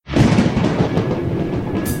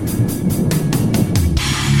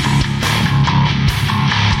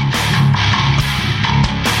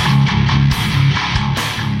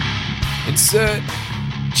Insert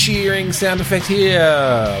cheering sound effect here.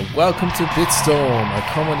 Welcome to Bitstorm, a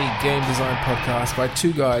comedy game design podcast by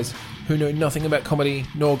two guys who know nothing about comedy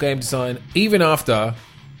nor game design, even after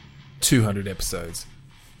 200 episodes.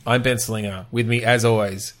 I'm Ben Slinger. With me, as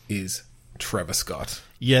always, is Trevor Scott.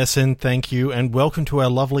 Yes, and thank you, and welcome to our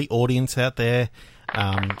lovely audience out there.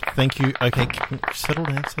 Thank you. Okay, settle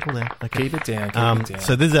down. Okay. Keep it down.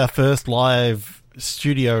 So this is our first live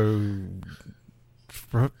studio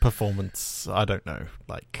performance. I don't know.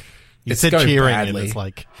 Like, you said cheering, badly. And it's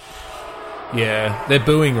like... Yeah, they're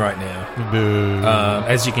booing right now. Boo.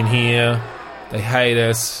 As you can hear, they hate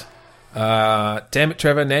us. Damn it,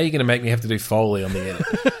 Trevor, now you're going to make me have to do Foley on the edit.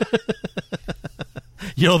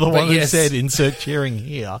 You're the one who said insert cheering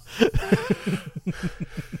here.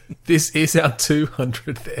 This is our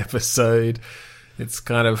 200th episode. It's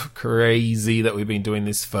kind of crazy that we've been doing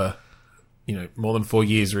this for, more than 4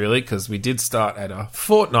 years, really, because we did start at a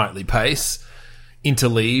fortnightly pace,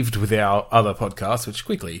 interleaved with our other podcast, which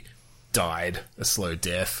quickly died a slow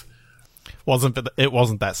death. It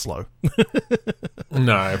wasn't that slow.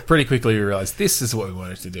 No, pretty quickly we realised this is what we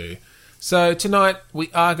wanted to do. So tonight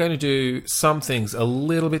we are going to do some things a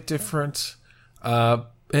little bit different,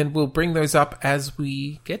 and we'll bring those up as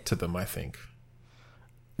we get to them, I think.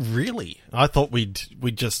 Really? I thought we'd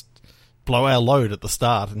just blow our load at the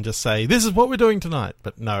start and just say, this is what we're doing tonight.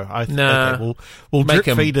 But no, okay, we'll drip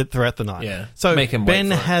feed it throughout the night. Yeah, so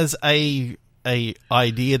Ben has a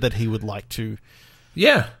idea that he would like to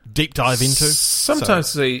deep dive into.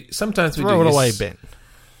 Sometimes we throw it away, Ben.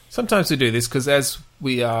 Sometimes we do this because as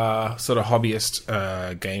we are sort of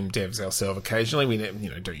hobbyist game devs ourselves occasionally, we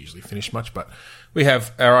don't usually finish much, but we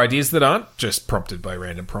have our ideas that aren't just prompted by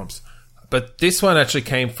random prompts. But this one actually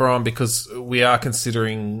came from because we are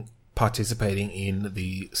considering participating in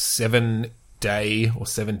the 7-day or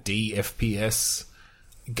 7D FPS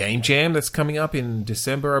game jam that's coming up in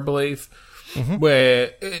December, I believe. Mm-hmm.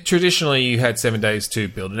 Where traditionally you had 7 days to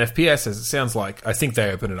build an FPS, as it sounds like. I think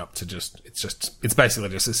they open it up to it's basically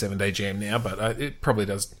just a 7-day jam now, but it probably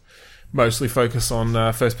does mostly focus on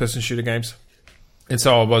first-person shooter games. And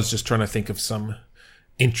so I was just trying to think of some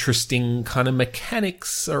interesting kind of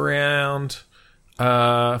mechanics around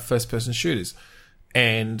first-person shooters.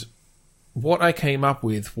 And what I came up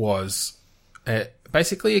with was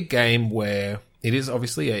basically a game where it is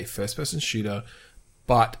obviously a first-person shooter,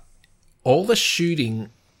 but all the shooting,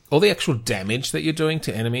 all the actual damage that you're doing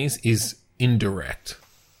to enemies is indirect.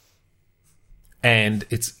 And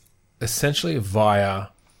it's essentially via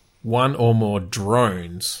one or more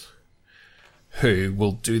drones who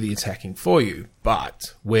will do the attacking for you.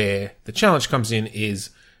 But where the challenge comes in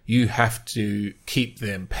is you have to keep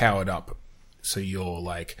them powered up. So you're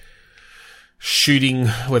like shooting,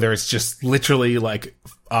 whether it's just literally like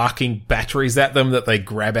arcing batteries at them that they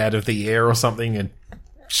grab out of the air or something and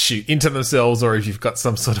shoot into themselves, or if you've got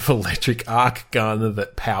some sort of electric arc gun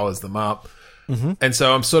that powers them up. Mm-hmm. And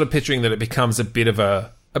so I'm sort of picturing that it becomes a bit of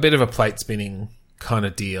a plate spinning kind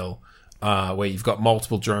of deal, where you've got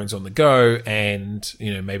multiple drones on the go, and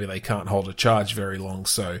maybe they can't hold a charge very long,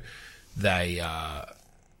 so they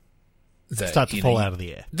start to fall out of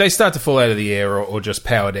the air. They start to fall out of the air, or just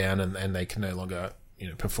power down, and they can no longer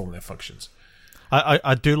perform their functions.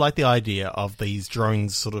 I do like the idea of these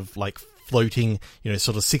drones sort of like floating,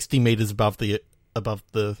 sort of 60 meters above the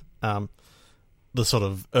sort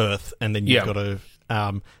of earth, and then you've got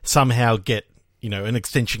to somehow get an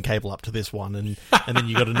extension cable up to this one, and then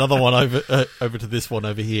you got another one over to this one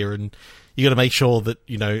over here, and you got to make sure that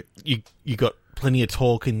you got plenty of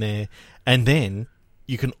torque in there, and then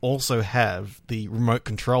you can also have the remote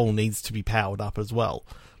control needs to be powered up as well.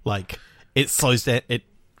 Like, it slows down, it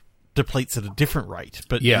depletes at a different rate,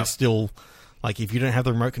 but you still. Like, if you don't have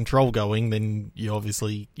the remote control going, then you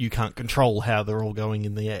can't control how they're all going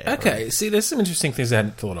in the air. Okay, right? See, there's some interesting things I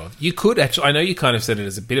hadn't thought of. You could actually, I know you kind of said it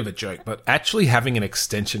as a bit of a joke, but actually having an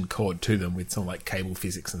extension cord to them with some, like, cable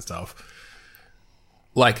physics and stuff,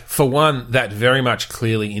 like, for one, that very much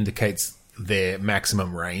clearly indicates their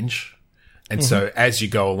maximum range. And so as you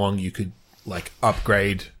go along, you could, like,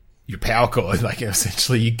 upgrade your power cord, like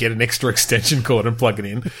essentially you get an extra extension cord and plug it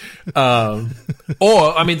in.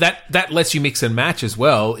 Or, I mean, that lets you mix and match as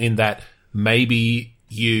well, in that maybe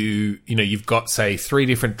you've got, say, 3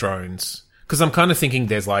 different drones. Because I'm kind of thinking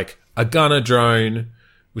there's like a gunner drone,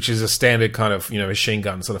 which is a standard kind of, machine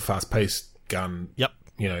gun, sort of fast-paced gun. Yep.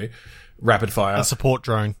 Rapid fire. A support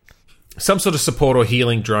drone. Some sort of support or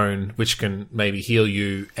healing drone, which can maybe heal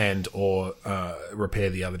you and or repair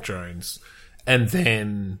the other drones. And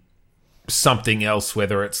then something else,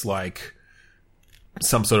 whether it's like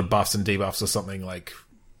some sort of buffs and debuffs or something, like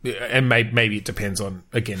and maybe it depends on,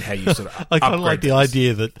 again, how you sort of I kind of like the things.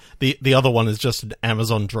 idea that the other one is just an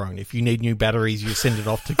Amazon drone. If you need new batteries, you send it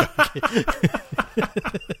off to go.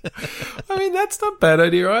 I mean, that's not a bad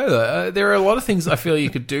idea either. There are a lot of things I feel you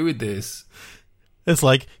could do with this. It's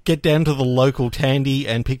like, get down to the local Tandy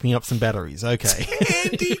and pick me up some batteries. Okay.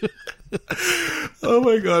 Tandy. Oh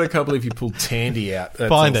my god, I can't believe you pulled Tandy out. That's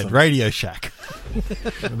Find awesome. it, Radio Shack.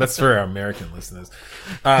 That's for our American listeners.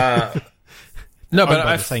 No, but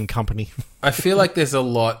by the same company. I feel like there's a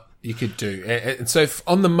lot you could do. And so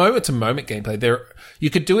on the moment-to-moment gameplay, you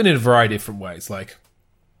could do it in a variety of different ways. Like,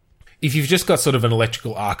 if you've just got sort of an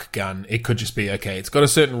electrical arc gun, it could just be, okay, it's got a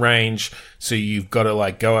certain range, so you've got to,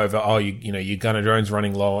 like, go over, your gunner drone's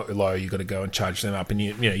running low, you've got to go and charge them up, and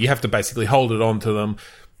you have to basically hold it on to them.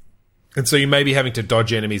 And so you may be having to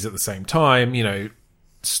dodge enemies at the same time,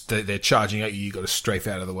 they're charging at you, you've got to strafe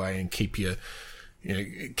out of the way and keep your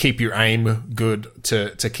aim good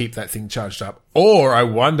to keep that thing charged up. Or I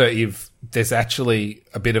wonder if there's actually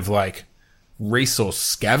a bit of like resource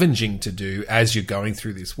scavenging to do as you're going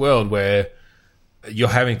through this world, where you're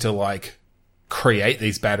having to like create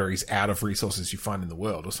these batteries out of resources you find in the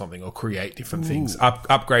world or something, or create different things,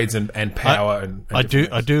 upgrades and power. I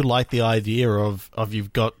do like the idea of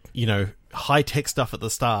you've got, high tech stuff at the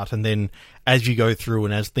start, and then as you go through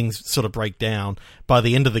and as things sort of break down, by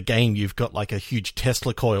the end of the game you've got like a huge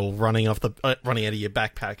Tesla coil running out of your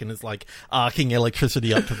backpack, and it's like arcing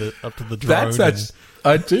electricity up to the drone.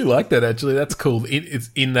 I do like that, actually. That's cool. It's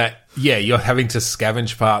in that, you're having to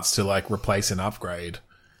scavenge parts to like replace an upgrade,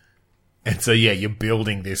 and so you're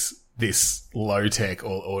building this low tech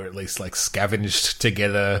or at least like scavenged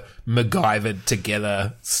together, MacGyvered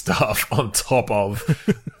together stuff on top of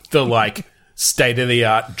the like state of the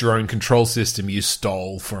art drone control system you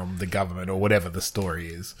stole from the government or whatever the story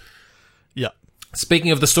is. Yeah.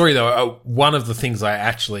 Speaking of the story, though, one of the things I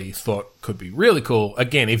actually thought could be really cool,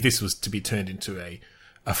 again, if this was to be turned into a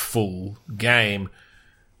full game,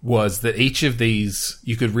 was that each of these,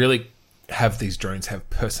 you could really have these drones have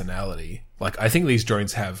personality. Like, I think these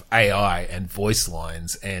drones have AI and voice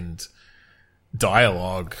lines and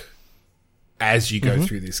dialogue as you go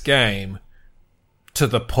through this game, to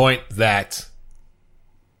the point that,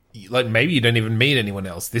 like, maybe you don't even meet anyone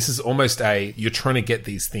else. This is almost you're trying to get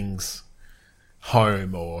these things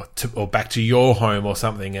home or back to your home or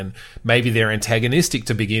something, and maybe they're antagonistic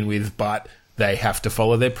to begin with, but they have to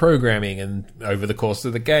follow their programming, and over the course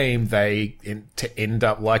of the game, they end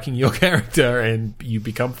up liking your character and you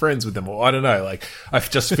become friends with them. Or I don't know, like, I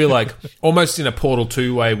just feel like almost in a Portal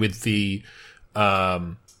 2 way with the,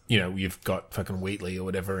 you've got fucking Wheatley or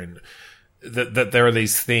whatever, and that there are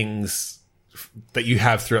these things that you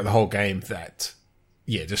have throughout the whole game that,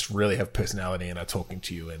 just really have personality and are talking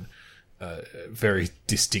to you, and very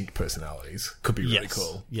distinct personalities. Could be really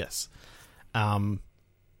cool. Yes.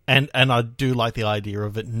 And I do like the idea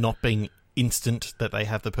of it not being instant that they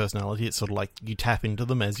have the personality. It's sort of like you tap into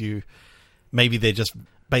them as you... Maybe they're just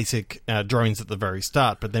basic drones at the very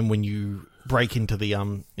start, but then when you break into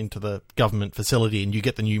the government facility and you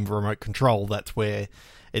get the new remote control, that's where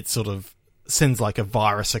it sort of sends like a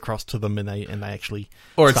virus across to them, and they actually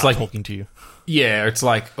start like talking to you. Yeah, it's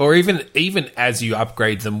like, or even as you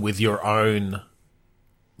upgrade them with your own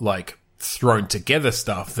like thrown together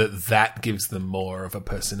stuff, that gives them more of a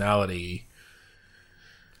personality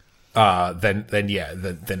than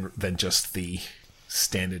just the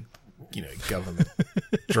standard government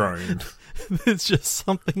drone. There's just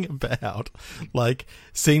something about like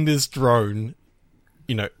seeing this drone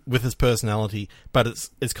with his personality, but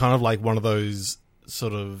it's kind of like one of those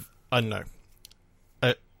sort of, I don't know,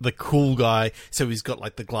 the cool guy, so he's got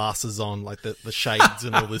like the glasses on, like the shades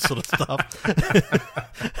and all this sort of stuff.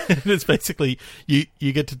 And it's basically you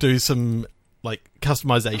get to do some like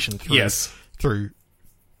customization through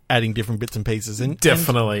adding different bits and pieces. And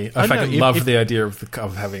definitely, I fucking love the idea of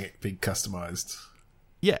having it be customized.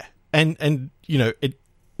 Yeah, and it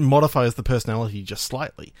modifies the personality just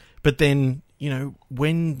slightly, but then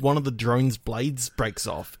when one of the drone's blades breaks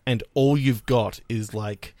off and all you've got is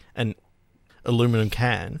like an aluminum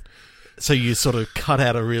can, so you sort of cut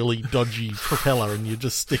out a really dodgy propeller and you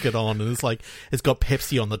just stick it on, and it's like it's got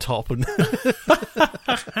Pepsi on the top. And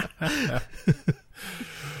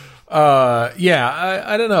I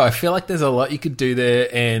don't know, I feel like there's a lot you could do there,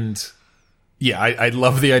 and I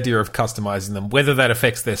love the idea of customizing them, whether that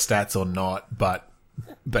affects their stats or not, but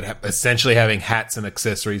essentially having hats and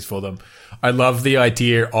accessories for them. I love the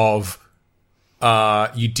idea of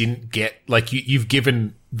you didn't get, like, you've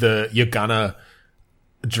given your gunner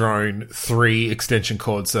drone 3 extension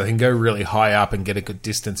cords so they can go really high up and get a good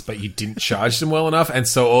distance, but you didn't charge them well enough, and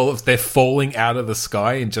so they're falling out of the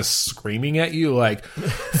sky and just screaming at you like,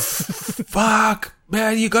 fuck,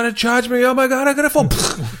 man, you gotta charge me, oh my god, I gotta fall.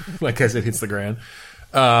 Like as it hits the ground.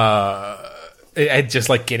 And just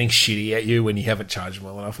like getting shitty at you when you haven't charged them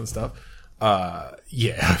well enough and stuff.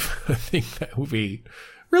 Yeah, I think that would be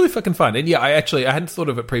really fucking fun. And yeah, I hadn't thought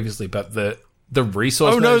of it previously, but the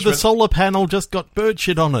resource management... the solar panel just got bird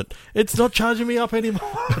shit on it. It's not charging me up anymore.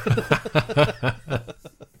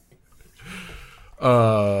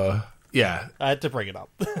 Yeah. I had to bring it up.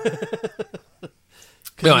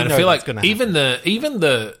 No, and I feel like even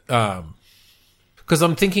the because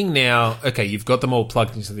I'm thinking now, okay, you've got them all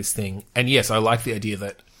plugged into this thing, and yes, I like the idea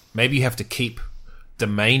that maybe you have to keep the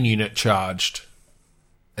main unit charged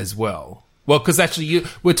as well. Well, because actually,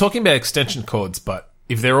 we're talking about extension cords, but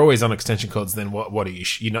if they're always on extension cords, then what are you?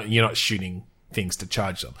 You're not shooting things to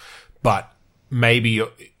charge them, but maybe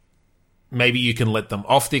you can let them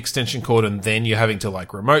off the extension cord, and then you're having to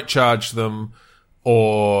like remote charge them,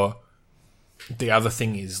 or the other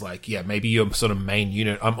thing is like, yeah, maybe your sort of main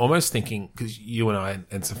unit. I'm almost thinking, because you and I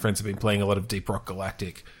and some friends have been playing a lot of Deep Rock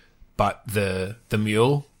Galactic, but the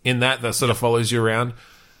mule in that sort of follows you around,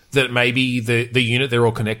 that maybe the unit they're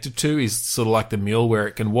all connected to is sort of like the mule where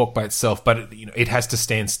it can walk by itself, but it has to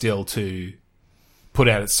stand still to put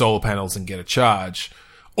out its solar panels and get a charge.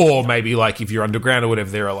 Or maybe like if you're underground or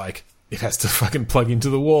whatever, there are like, it has to fucking plug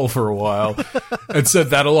into the wall for a while. And so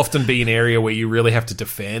that'll often be an area where you really have to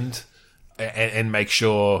defend and make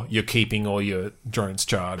sure you're keeping all your drones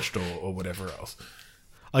charged or whatever else.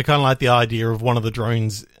 I kind of like the idea of one of the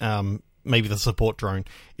drones, maybe the support drone,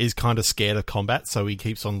 is kind of scared of combat, so he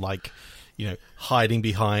keeps on like, hiding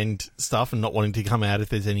behind stuff and not wanting to come out if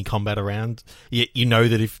there's any combat around. Yet you know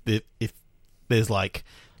that if there's like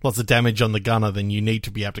lots of damage on the gunner, then you need to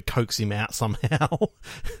be able to coax him out somehow.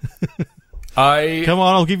 Come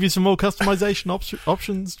on, I'll give you some more customization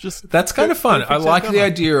options. That's kind of fun. I like the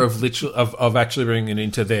idea of of actually bringing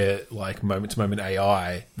into their like moment to moment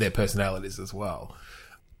AI their personalities as well,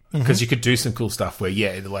 because you could do some cool stuff where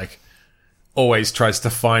it like always tries to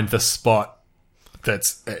find the spot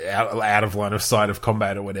that's out of line of sight of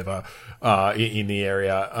combat or whatever in the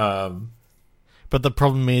area. But the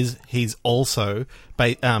problem is he's also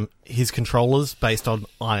his controller's based on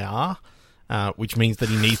IR. Which means that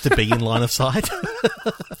he needs to be in line of sight.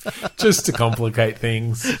 Just to complicate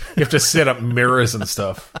things. You have to set up mirrors and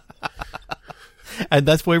stuff. And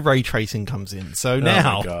that's where ray tracing comes in. So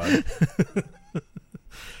now... Oh, my God.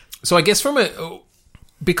 So I guess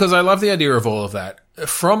because I love the idea of all of that,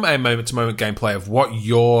 from a moment-to-moment gameplay of what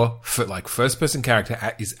your first-person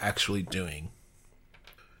character is actually doing,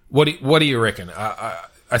 what do you reckon?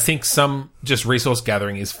 I think some just resource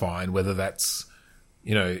gathering is fine, whether that's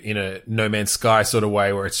in a No Man's Sky sort of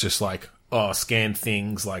way where it's just like, scan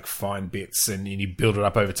things, like find bits and you build it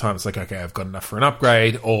up over time. It's like, okay, I've got enough for an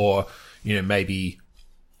upgrade, or, maybe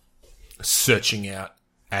searching out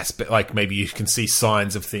like maybe you can see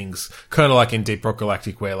signs of things, kind of like in Deep Rock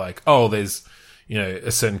Galactic where like, there's,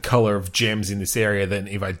 a certain color of gems in this area, then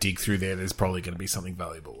if I dig through there's probably going to be something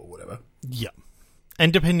valuable or whatever. Yeah.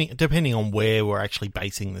 And depending on where we're actually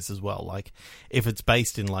basing this as well, like if it's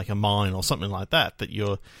based in like a mine or something like that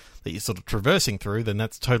you're sort of traversing through, then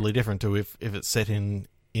that's totally different to if it's set in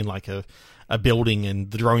like a building and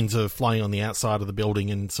the drones are flying on the outside of the building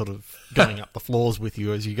and sort of going up the floors with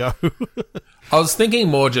you as you go. I was thinking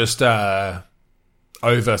more just over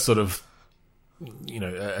sort of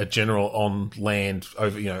a general on land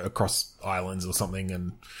over across islands or something,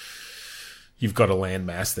 and you've got a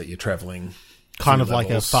landmass that you're traveling. Kind of like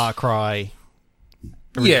a Far Cry,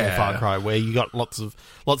 Far Cry, where you got lots of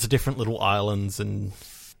different little islands and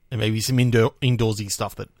maybe some indoorsy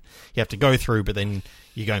stuff that you have to go through, but then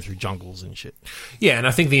you're going through jungles and shit. Yeah, and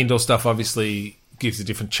I think the indoor stuff obviously gives a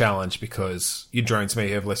different challenge because your drones may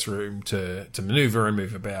have less room to maneuver and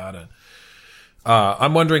move about. And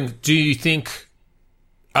I'm wondering, do you think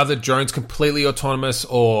are the drones completely autonomous,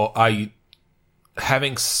 or are you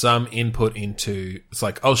having some input into, it's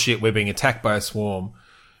like, oh shit, we're being attacked by a swarm,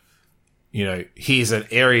 here's an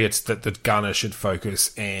area that the gunner should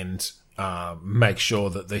focus and make sure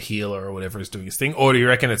that the healer or whatever is doing his thing? Or do you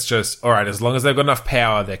reckon it's just, all right, as long as they've got enough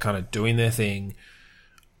power, they're kind of doing their thing,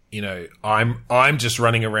 I'm just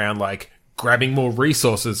running around like grabbing more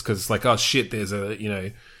resources because it's like, oh shit, there's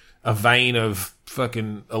a vein of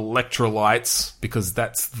fucking electrolytes because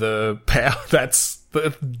that's the power, that's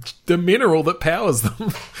the mineral that powers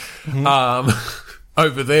them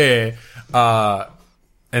over there,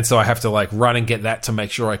 and so I have to like run and get that to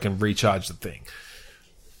make sure I can recharge the thing.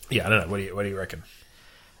 Yeah, I don't know. What do you reckon?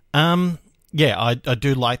 Yeah, I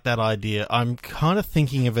do like that idea. I'm kind of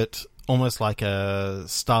thinking of it almost like a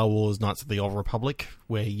Star Wars Knights of the Old Republic,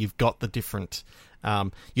 where you've got the different...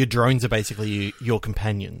 your drones are basically your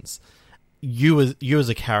companions. You as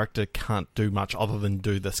a character can't do much other than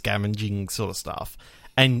do the scavenging sort of stuff,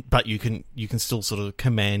 but you can still sort of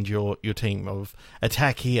command your team of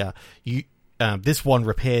attack here. This one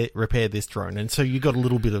repair this drone, and so you got a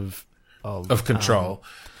little bit of control,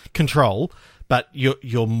 but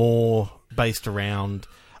you're more based around,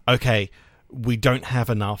 okay, we don't have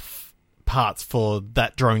enough parts for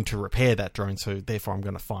that drone to repair that drone, so therefore I'm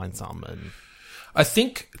going to find some. And I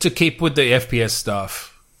think to keep with the FPS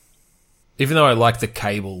stuff, even though I like the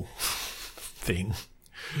cable thing,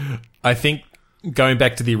 I think going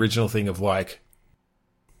back to the original thing of like,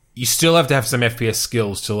 you still have to have some FPS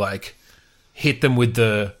skills to like hit them with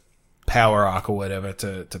the power arc or whatever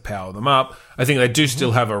to power them up. I think they do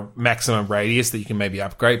still have a maximum radius that you can maybe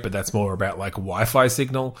upgrade, but that's more about like Wi-Fi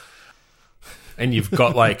signal. And you've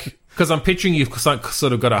got like, because I'm picturing you've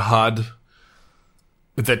sort of got a HUD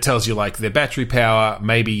that tells you like their battery power,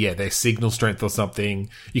 maybe their signal strength or something.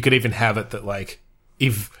 You could even have it that like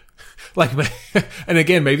if like, and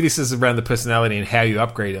again maybe this is around the personality and how you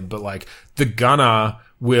upgrade them, but like the gunner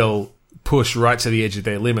will push right to the edge of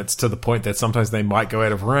their limits to the point that sometimes they might go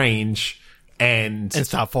out of range and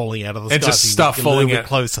start falling out of the sky. And just start falling out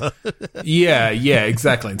closer. yeah,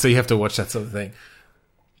 exactly. And so you have to watch that sort of thing.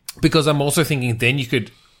 Because I'm also thinking then you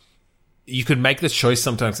could make the choice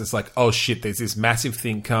sometimes. It's like, oh shit, there's this massive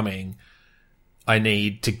thing coming. I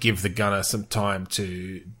need to give the gunner some time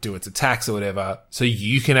to do its attacks or whatever. So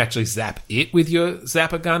you can actually zap it with your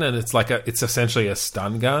zapper gun, and it's essentially a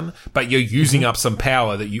stun gun, but you're using up some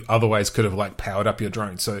power that you otherwise could have like powered up your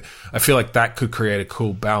drone. So I feel like that could create a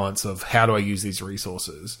cool balance of how do I use these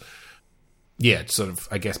resources. Yeah, sort of,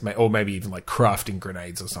 I guess, or maybe even like crafting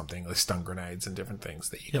grenades or something, like stun grenades and different things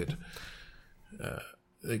that you could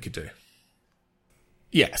do.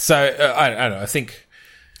 Yeah, so I don't know. I think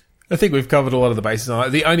we've covered a lot of the bases on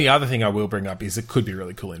it. The only other thing I will bring up is it could be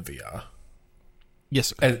really cool in VR.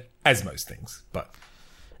 Yes, as most things, but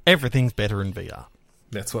everything's better in VR.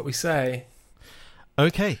 That's what we say.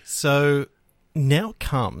 Okay, so now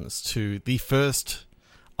comes to the first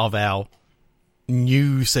of our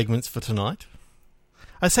new segments for tonight.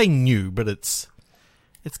 I say new, but it's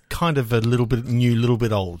kind of a little bit new, little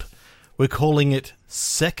bit old. We're calling it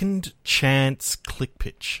Second Chance Click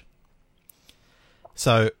Pitch.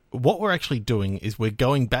 So what we're actually doing is we're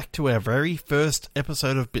going back to our very first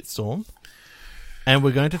episode of Bitstorm, and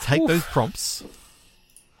we're going to take those prompts,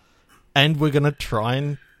 and we're going to try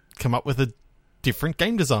and come up with a different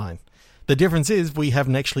game design. The difference is we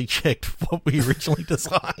haven't actually checked what we originally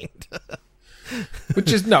designed.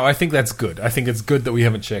 Which is, no, I think that's good. I think it's good that we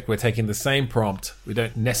haven't checked. We're taking the same prompt. We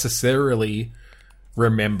don't necessarily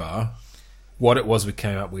remember what it was we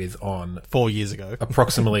came up with on 4 years ago.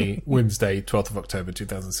 Approximately Wednesday, 12th of October,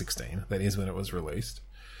 2016. That is when it was released.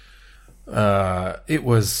 It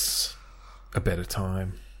was a better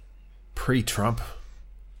time. Pre-Trump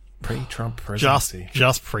presidency.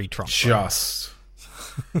 Just pre-Trump. Just.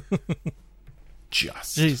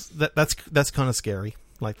 Jeez, that's kind of scary.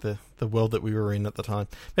 Like the world that we were in at the time.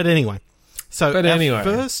 But anyway.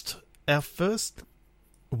 Our first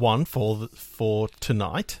one for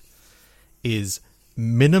tonight is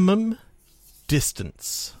minimum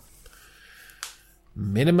distance.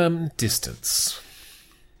 Minimum distance.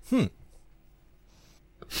 Okay.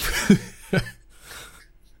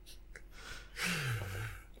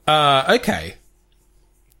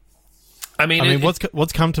 I mean,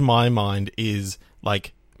 what's come to my mind is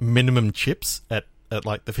like minimum chips at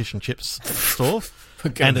like the fish and chips store,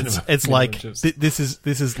 okay, and it's like this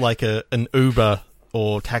is like an Uber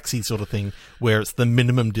or taxi sort of thing where it's the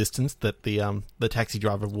minimum distance that the taxi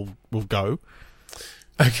driver will go.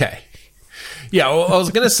 Okay. Yeah, well, I was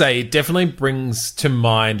going to say, it definitely brings to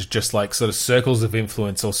mind just like sort of circles of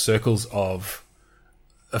influence or circles of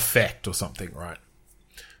effect or something, right?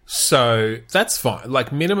 So that's fine.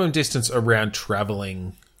 Like minimum distance around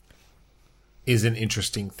traveling is an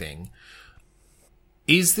interesting thing.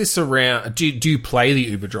 Is this around... Do you play the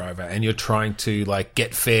Uber driver and you're trying to like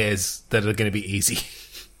get fares that are going to be easy?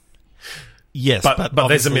 Yes, but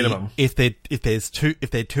there's a minimum. If they're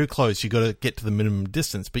too close, you've got to get to the minimum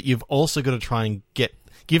distance. But you've also got to try and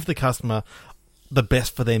give the customer the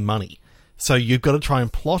best for their money. So you've got to try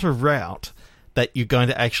and plot a route that you're going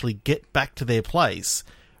to actually get back to their place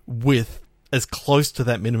with as close to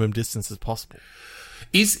that minimum distance as possible.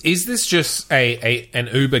 Is this just an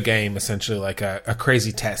Uber game, essentially, like a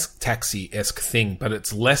crazy taxi-esque thing, but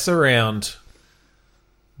it's less around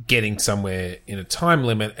getting somewhere in a time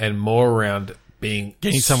limit and more around being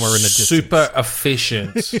getting somewhere in a distance. Super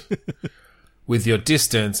efficient with your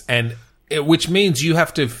distance, and which means you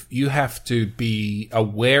have to be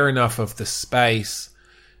aware enough of the space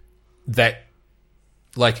that,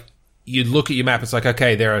 like, you look at your map, it's like,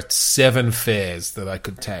 okay, there are 7 fares that I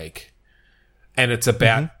could take, and it's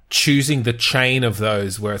about choosing the chain of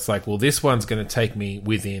those where it's like, well, this one's going to take me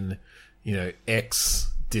within,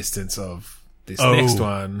 X distance of this next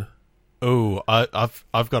one. Oh,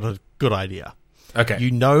 I've got a good idea. Okay,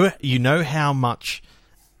 you know how much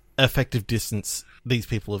effective distance these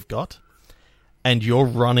people have got, and you're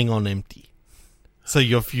running on empty, so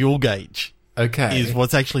your fuel gauge is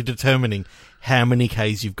what's actually determining how many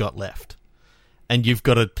Ks you've got left, and you've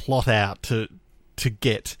got to plot out to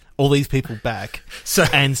get all these people back,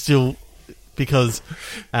 and still, because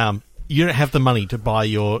you don't have the money to buy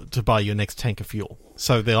your next tank of fuel.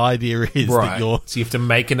 So the idea is that so you have to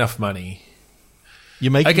make enough money. You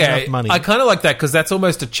make enough money. I kind of like that, because that's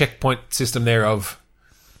almost a checkpoint system there of,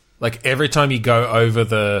 like, every time you go over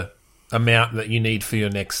the amount that you need for your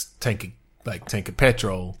next tank of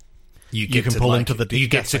petrol, you can pull into the you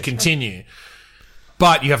get to continue.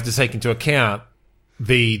 But you have to take into account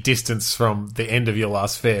the distance from the end of your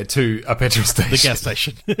last fare to a petrol station, the gas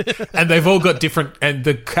station, and they've all got different, and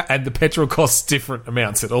the petrol costs different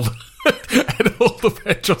amounts at all the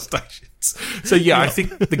petrol stations. So I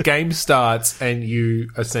think the game starts and you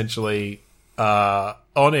essentially on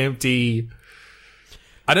empty.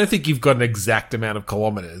 I don't think you've got an exact amount of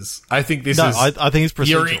kilometers. I think this is. I think it's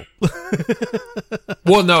procedural.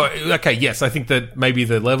 Well, no. Okay, yes. I think that maybe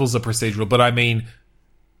the levels are procedural, but I mean,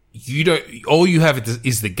 you don't. All you have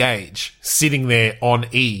is the gauge sitting there on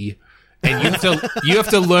E, and you have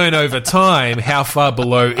to learn over time how far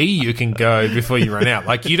below E you can go before you run out.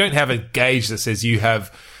 Like, you don't have a gauge that says you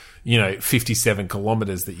have, 57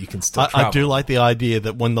 kilometers that you can still travel. I do like the idea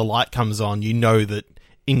that when the light comes on, you know that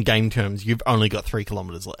in game terms you've only got 3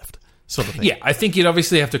 kilometers left, sort of thing. Yeah, I think you'd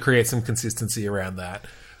obviously have to create some consistency around that.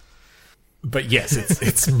 But yes,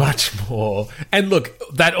 it's much more. And look,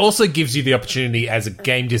 that also gives you the opportunity as a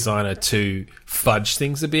game designer to fudge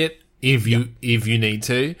things a bit if you need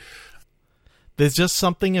to. There's just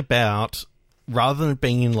something about, rather than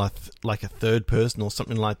being in like a third person or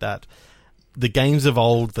something like that, the games of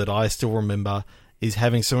old that I still remember is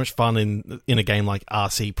having so much fun in a game like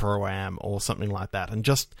RC Pro-Am or something like that, and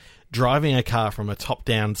just driving a car from a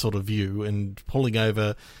top-down sort of view and pulling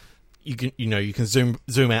over. You can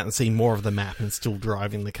zoom out and see more of the map and still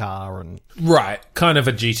driving the car, and kind of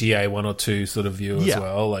a GTA 1 or 2 sort of view as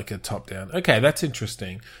well, like a top-down. Okay, that's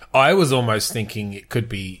interesting. I was almost thinking it could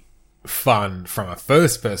be fun from a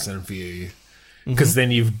first-person view, because then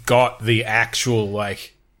you've got the actual,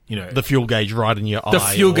 like, the fuel gauge right in your eye. The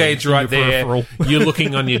fuel gauge right there. You're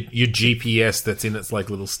looking on your GPS that's in its, like,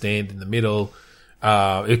 little stand in the middle.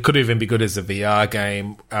 It could even be good as a VR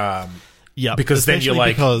game. Yeah, because then you're,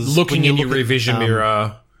 like, looking in your rear-vision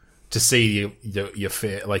mirror to see your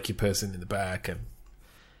person in the back. And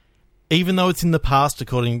even though it's in the past,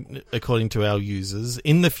 according to our users,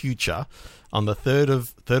 in the future, on the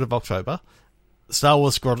 3rd of October, Star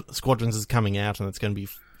Wars Squadrons is coming out, and it's going to be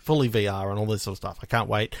fully VR and all this sort of stuff. I can't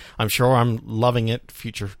wait. I'm sure I'm loving it.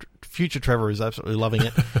 Future Trevor is absolutely loving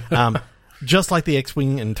it. Just like the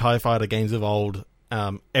X-Wing and TIE Fighter games of old,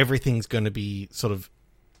 everything's going to be sort of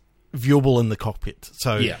viewable in the cockpit.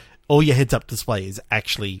 So all your heads-up display is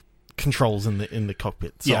actually controls in the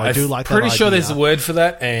cockpit. So I do like that idea. Pretty sure there's a word for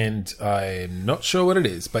that, and I'm not sure what it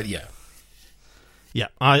is, but yeah. Yeah,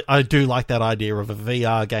 I do like that idea of a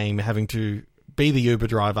VR game having to be the Uber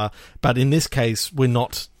driver, but in this case, we're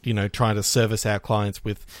not, trying to service our clients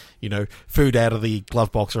with, food out of the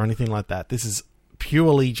glove box or anything like that. This is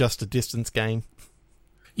purely just a distance game.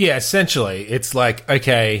 Yeah, essentially. It's like,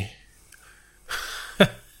 okay.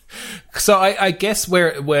 So I guess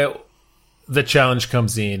where the challenge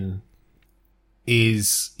comes in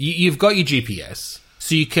is you've got your GPS,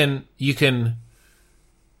 so you can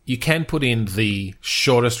put in the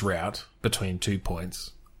shortest route between 2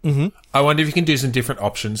 points. Mm-hmm. I wonder if you can do some different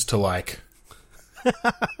options to, like,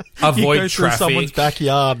 avoid you go traffic. Through someone's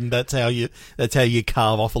backyard, and that's how you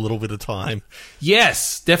carve off a little bit of time.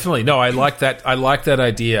 Yes, definitely. No, I like that. I like that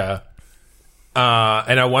idea,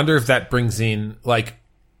 and I wonder if that brings in, like,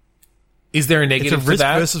 is there a negative it's a risk for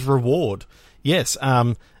that versus reward? Yes.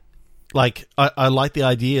 I like the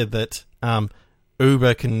idea that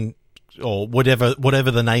Uber can, or whatever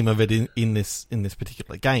the name of it in this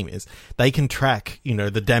particular game is, they can track,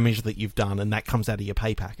 the damage that you've done, and that comes out of your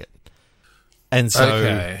pay packet. And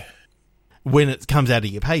so, when it comes out of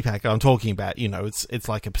your pay pack, I'm talking about, it's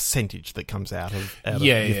like a percentage that comes out of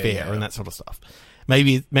your fare and that sort of stuff.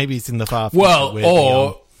 Maybe it's in the far future. Well,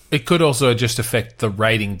 or it could also just affect the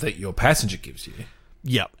rating that your passenger gives you.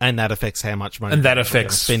 Yeah, and that affects how much money and that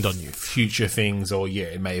affects spend on you. Future things, or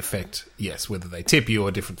it may affect whether they tip you or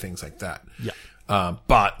different things like that. Yeah,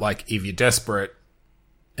 but like if you're desperate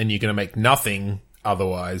and you're going to make nothing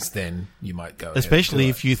otherwise, then you might go. Especially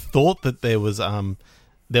if you thought that there was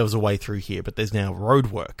a way through here, but there's now road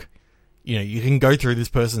work. You can go through this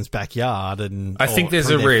person's backyard and I think there's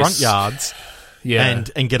a risk. Front yards,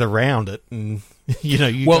 and get around it and.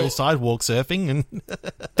 Go sidewalk surfing and...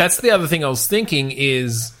 That's the other thing I was thinking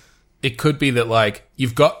is it could be that, like,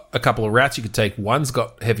 you've got a couple of routes you could take. One's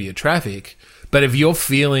got heavier traffic, but if you're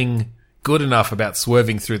feeling good enough about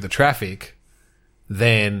swerving through the traffic,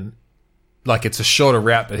 then, like, it's a shorter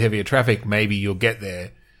route but heavier traffic, maybe you'll get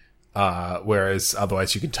there. Whereas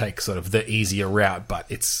otherwise you can take sort of the easier route, but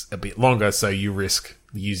it's a bit longer, so you risk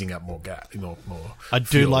using up more gas. More I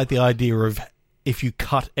do like the idea of... If you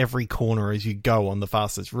cut every corner as you go on the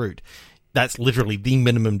fastest route, that's literally the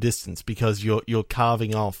minimum distance because you're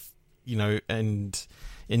carving off, and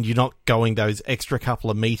you're not going those extra couple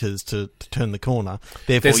of meters to turn the corner.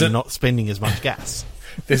 Therefore, you're not spending as much gas.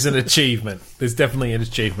 There's an achievement. There's definitely an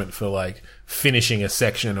achievement for like finishing a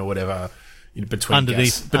section or whatever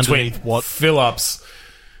between what fill-ups.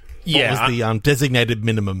 What was the designated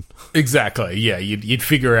minimum? Exactly. Yeah, you'd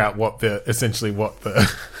figure out what the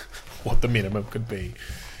minimum could be.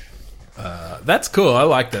 That's cool. I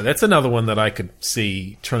like that. That's another one that I could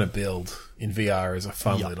see trying to build in VR as a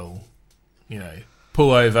fun little,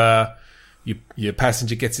 pull over, your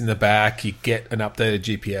passenger gets in the back, you get an updated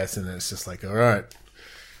GPS, and then it's just like, all right,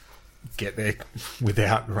 get there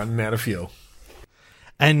without running out of fuel.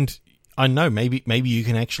 And I know, maybe you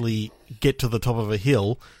can actually get to the top of a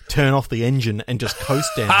hill, turn off the engine, and just coast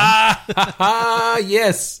down.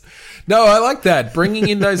 Yes. No, I like that. Bringing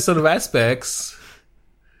in those sort of aspects.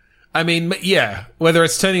 I mean, yeah, whether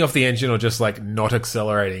it's turning off the engine or just like not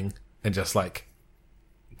accelerating and just like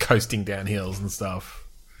coasting down hills and stuff.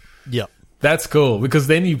 Yep. That's cool because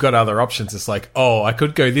then you've got other options. It's like, oh, I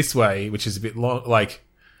could go this way, which is a bit long, like,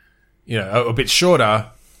 a bit shorter,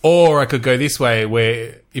 or I could go this way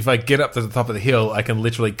where if I get up to the top of the hill, I can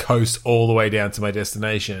literally coast all the way down to my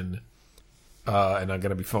destination and I'm going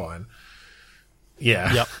to be fine.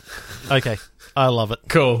 Yeah. Yep. Okay. I love it.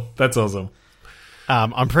 Cool. That's awesome.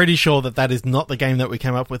 I'm pretty sure that is not the game that we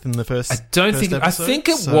came up with in the first. I think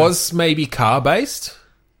it was maybe car based,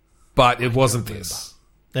 but it wasn't this.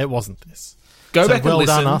 It wasn't this. Go back and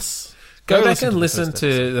listen. Done us. Go back and listen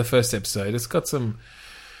to the first episode. It's got some,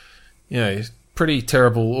 pretty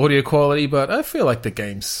terrible audio quality, but I feel like the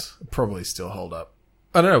games probably still hold up.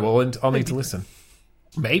 I don't know. Well, I'll need to listen.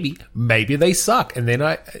 Maybe they suck, and then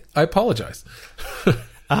I apologize.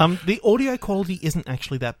 The audio quality isn't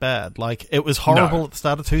actually that bad. Like, it was horrible at the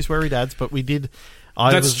start of Two Sweary Dads, but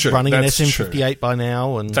I was running an SM58 by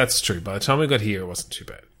now, and that's true. By the time we got here, it wasn't too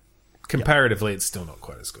bad. Comparatively, it's still not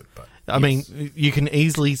quite as good, but I mean, you can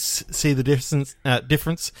easily see the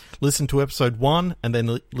difference. Listen to episode 1 and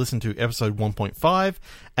then listen to episode 1.5,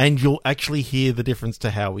 and you'll actually hear the difference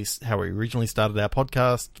to how we originally started our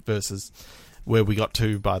podcast versus where we got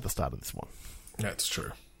to by the start of this one. That's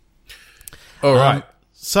true. All right.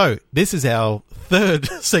 So, this is our third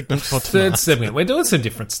segment for tonight. Third segment. We're doing some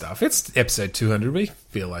different stuff. It's episode 200. We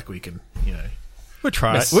feel like we can, we're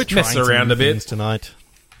trying mess around a bit tonight.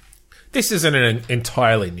 This isn't an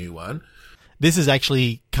entirely new one. This is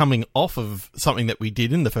actually coming off of something that we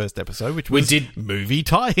did in the first episode, which was movie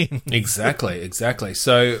tie-in. Exactly.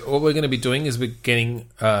 So, what we're going to be doing is we're getting...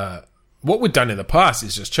 what we've done in the past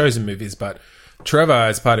is just chosen movies, but Trevor,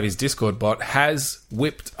 as part of his Discord bot, has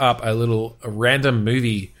whipped up a random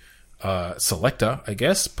movie selector, I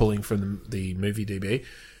guess, pulling from the movie DB.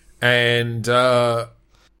 And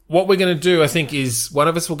what we're going to do, I think, is one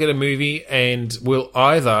of us will get a movie and we'll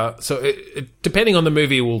either... So, depending on the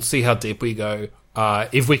movie, we'll see how deep we go.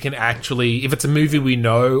 If we can actually... If it's a movie we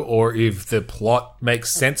know or if the plot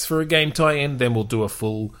makes sense for a game tie-in, then we'll do a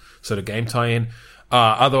full sort of game tie-in.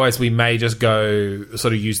 Otherwise, we may just go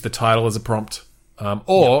sort of use the title as a prompt.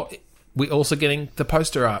 Or we're also getting the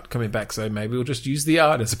poster art coming back, so maybe we'll just use the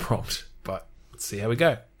art as a prompt. But let's see how we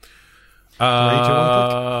go.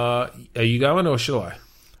 Are you going or should I?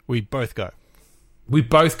 We both go. We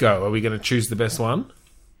both go. Are we going to choose the best one?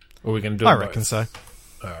 Or are we going to do it both? I reckon so.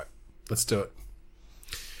 All right. Let's do it.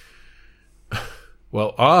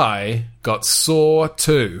 Well, I got Saw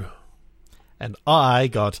 2. And I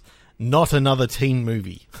got Not Another Teen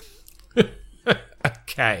Movie.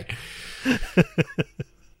 Okay.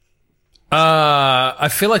 I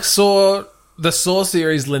feel like the Saw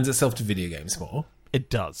series lends itself to video games more. It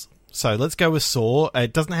does. So let's go with Saw.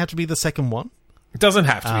 It doesn't have to be the second one. It doesn't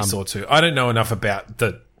have to be Saw 2. I don't know enough about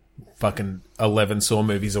the fucking 11 Saw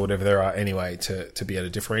movies or whatever there are anyway to be able to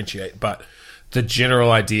differentiate. But the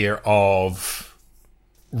general idea of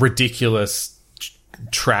ridiculous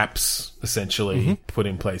traps, essentially, put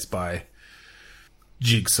in place by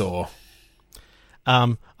Jigsaw.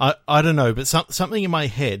 I don't know, but something in my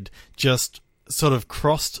head just sort of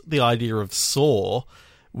crossed the idea of Saw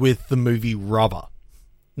with the movie Rubber.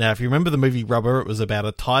 Now, if you remember the movie Rubber, it was about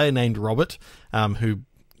a tire named Robert,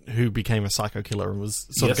 who became a psycho killer and was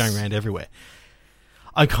sort of going around everywhere.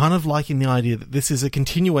 I kind of liking the idea that this is a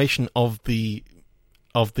continuation of the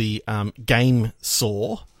game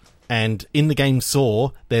Saw, and in the game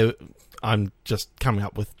Saw, I'm just coming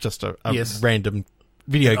up with just a random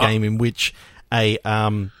video game in which a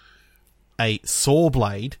saw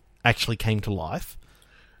blade actually came to life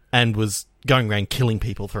and was going around killing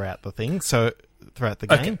people throughout the thing. So throughout the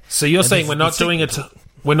game. Okay. So you're saying we're not doing a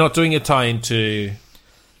tie into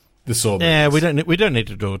the Saw movies. Yeah, we don't need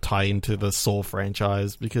to do a tie into the Saw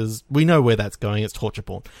franchise because we know where that's going. It's torture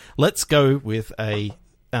porn. Let's go with a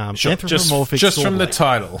anthropomorphic just saw from blade. the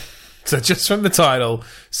title. So just from the title,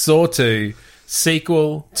 Saw 2,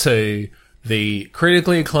 sequel to the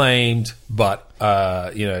critically acclaimed but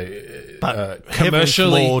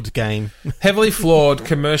commercially flawed game. heavily flawed,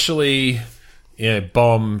 commercially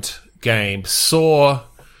bombed game Saw,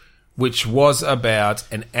 which was about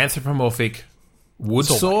an anthropomorphic wood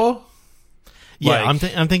saw. Yeah, I'm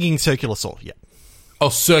thinking circular saw. Yeah. Oh,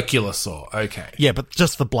 circular saw. Okay. Yeah, but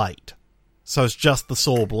just the blade. So it's just the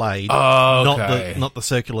saw blade, okay. not the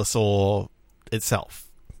circular saw itself.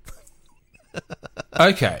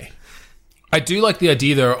 Okay. I do like the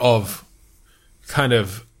idea there of kind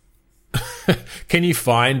of can you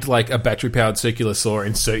find like a battery powered circular saw,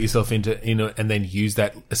 insert yourself into and then use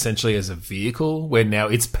that essentially as a vehicle where now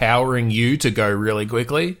it's powering you to go really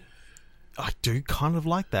quickly? I do kind of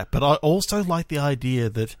like that, but I also like the idea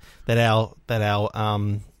that our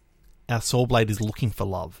saw blade is looking for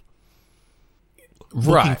love.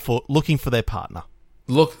 Right. Looking for their partner.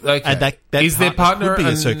 Look, okay. And that is their partner could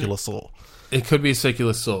be a circular saw. It could be a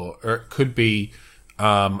circular saw, or it could be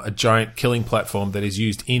a giant killing platform that is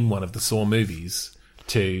used in one of the Saw movies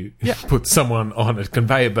to put someone on a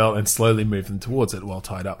conveyor belt and slowly move them towards it while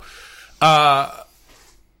tied up.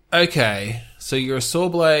 Okay, so you're a saw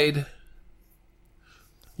blade.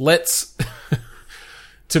 Let's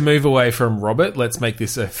to move away from Robert. Let's make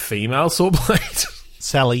this a female saw blade.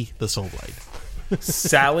 Sally, the saw blade.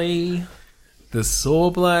 Sally, the saw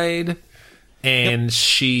blade, and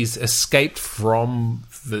she's escaped from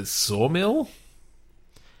the sawmill.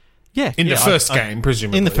 Yeah, in the first game,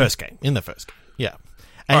 presumably. In the first game, yeah.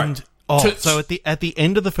 And so at the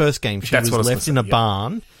end of the first game, she was left in a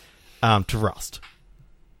barn to rust.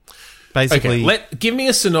 Basically, okay, give me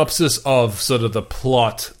a synopsis of sort of the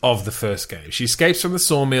plot of the first game. She escapes from the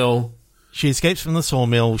sawmill. She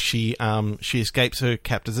escapes her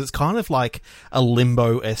captors. It's kind of like a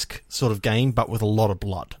Limbo-esque sort of game, but with a lot of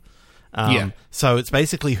blood. So it's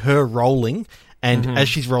basically her rolling, and as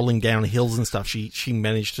she's rolling down hills and stuff, she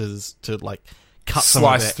manages to like cut some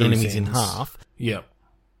of her enemies in half. Yeah,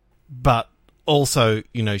 but also,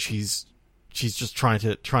 she's just trying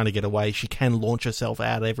to get away. She can launch herself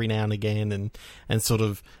out every now and again, and sort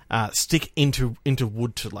of stick into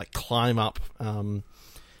wood to like climb up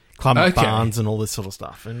barns and all this sort of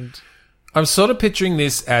stuff. And I'm sort of picturing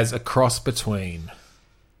this as a cross between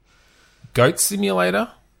Goat Simulator,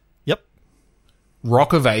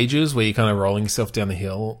 Rock of Ages, where you're kind of rolling yourself down the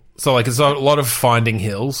hill. So like it's a lot of finding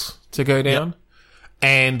hills to go down,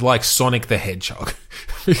 and like Sonic the Hedgehog.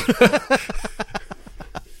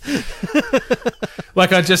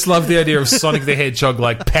 Like I just love the idea of Sonic the Hedgehog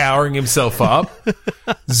like powering himself up,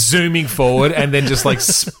 zooming forward, and then just like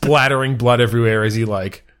splattering blood everywhere as he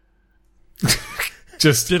like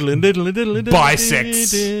just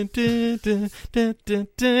bisects.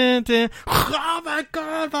 Oh my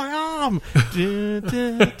god, my arm!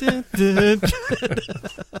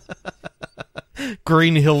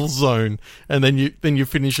 Green Hill Zone, and then you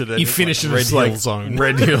finish it. You finish it Red as Hill like Zone.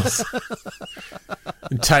 Red Hills.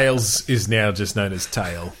 And Tails is now just known as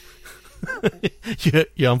Tail.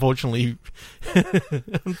 Yeah. Unfortunately,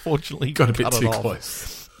 got a bit too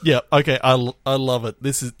close. Yeah. Okay. I love it.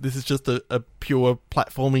 This is just a pure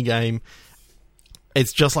platforming game.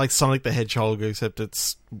 It's just like Sonic the Hedgehog, except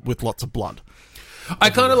it's with lots of blood. I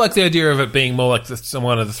kind of like the idea of it being more like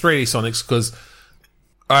one of the 3D Sonics because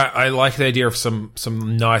I like the idea of some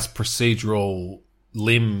nice procedural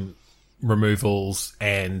limb removals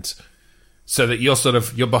and so that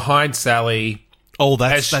you're behind Sally. Oh,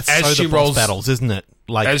 that's so the boss battles, isn't it?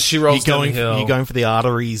 Like as she rolls down the hill, you're going for the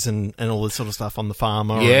arteries and all this sort of stuff on the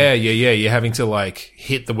farmer. Yeah. You're having to like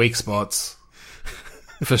hit the weak spots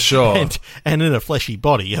for sure. and in a fleshy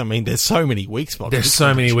body, I mean, there's so many weak spots. There's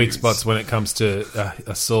so many weak spots when it comes to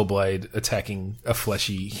a saw blade attacking a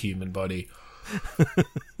fleshy human body.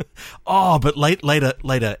 Oh, but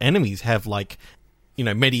later enemies have like, you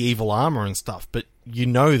know, medieval armor and stuff, but you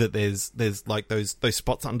know that there's like those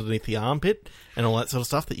spots underneath the armpit and all that sort of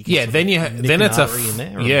stuff that you can then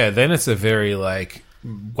it's a very like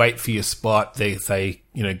wait for your spot. They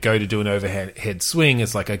go to do an overhead swing.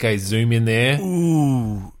 It's like, okay, zoom in there.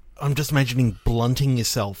 Ooh, I'm just imagining blunting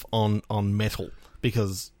yourself on metal,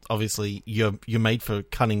 because obviously you're made for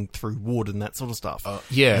cutting through wood and that sort of stuff.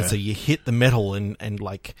 And so you hit the metal and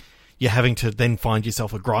like you're having to then find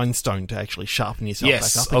yourself a grindstone to actually sharpen yourself back up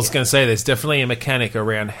again. I was going to say, there's definitely a mechanic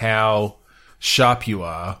around how sharp you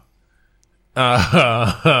are.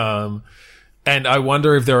 And I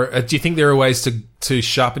wonder if do you think there are ways to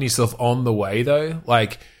sharpen yourself on the way though?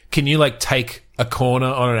 Like, can you like take a corner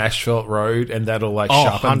on an asphalt road and that'll like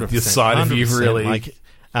sharpen the side of you really? Like,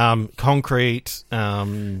 concrete,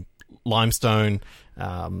 limestone.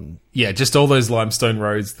 Just all those limestone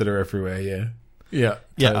roads that are everywhere. Yeah.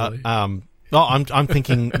 Totally. I'm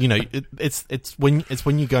thinking, you know, it's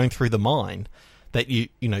when you're going through the mine that you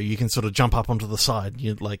can sort of jump up onto the side.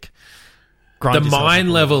 You like grind the mine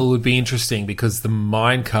level would be interesting because the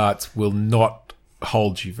mine carts will not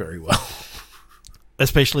hold you very well,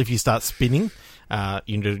 especially if you start spinning.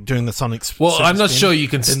 Doing the Sonic. Well, I'm not sure you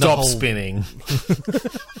can stop spinning.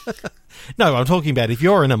 No, I'm talking about if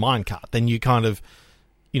you're in a minecart, then you kind of,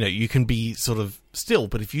 you can be sort of still.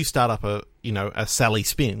 But if you start up a Sally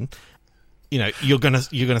spin, you're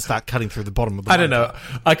gonna start cutting through the bottom of the. I don't know.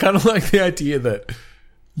 I kind of like the idea that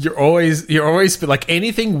you're always like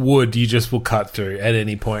anything wood, you just will cut through at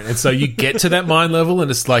any point, and so you get to that mine level,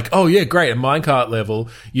 and it's like, oh yeah, great, a minecart level.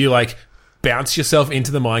 You like bounce yourself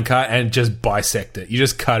into the minecart and just bisect it. You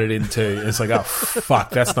just cut it in two. And it's like, oh, fuck,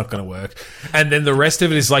 that's not going to work. And then the rest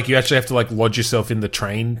of it is like you actually have to like lodge yourself in the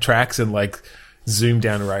train tracks and like zoom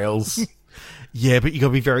down rails. Yeah, but you got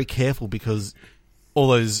to be very careful because all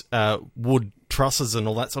those wood trusses and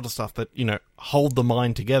all that sort of stuff that, hold the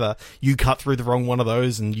mine together, you cut through the wrong one of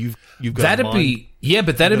those and you've got that'd be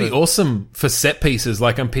awesome for set pieces.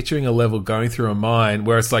 Like I'm picturing a level going through a mine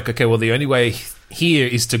where it's like, okay, well, the only way here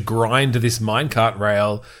is to grind this minecart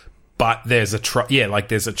rail, but there's a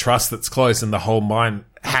there's a truss that's close and the whole mine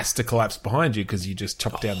has to collapse behind you because you just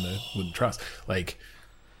chop down the wooden truss. Like,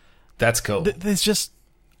 that's cool. There's just...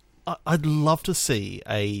 I'd love to see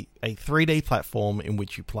a 3D platform in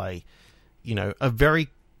which you play, a very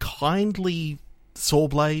kindly saw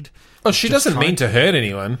blade. Oh, she doesn't mean to hurt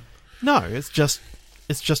anyone. No, it's just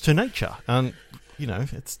her nature. And,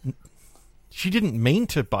 she didn't mean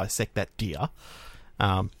to bisect that deer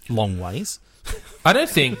long ways. I don't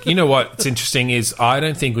think... You know what's interesting is I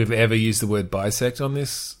don't think we've ever used the word bisect on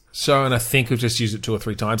this show, and I think we've just used it 2 or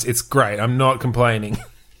 3 times. It's great. I'm not complaining.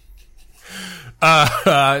 No,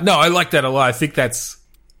 I like that a lot. I think I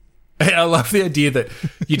love the idea that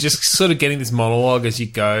you're just sort of getting this monologue as you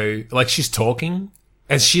go. Like, she's talking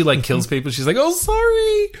as she, like, kills people. She's like, oh,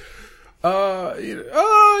 sorry.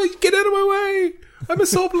 Get out of my way. I'm a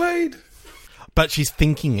saw blade. But she's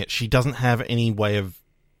thinking it. She doesn't have any way of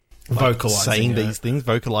vocalizing these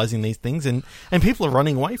things, and people are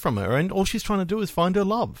running away from her, and all she's trying to do is find her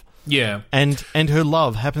love. Yeah. And her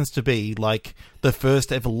love happens to be, like, the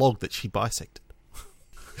first ever log that she bisected.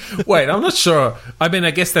 Wait, I'm not sure. I mean, I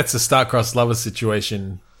guess that's a star-crossed lover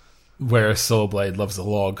situation where a saw blade loves a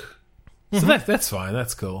log. So that's fine.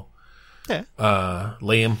 That's cool. Yeah.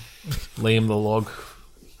 Liam the log.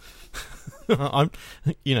 I'm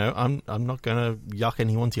not going to yuck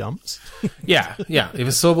anyone's yums. Yeah. If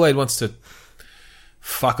a saw blade wants to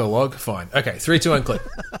fuck a log, fine. Okay, 3, 2, 1, click.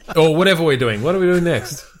 Or whatever we're doing. What are we doing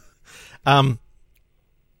next?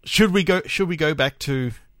 Should we go back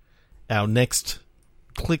to our next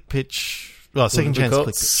click pitch? Well, second chance click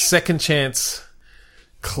pitch. Second chance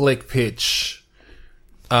click pitch.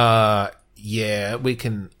 Yeah, we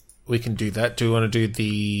can do that. Do you want to do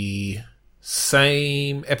the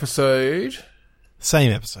same episode?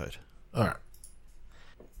 Same episode. All right.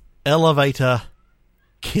 Elevator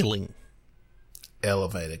killing.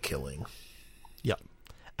 Yep.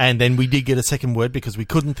 And then we did get a second word because we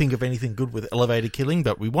couldn't think of anything good with elevator killing,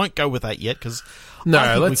 but we won't go with that yet because we can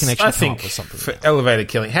actually come up with something for elevator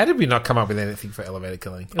killing. How did we not come up with anything for elevator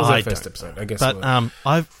killing? It was our first episode, I guess. But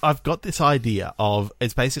I've got this idea of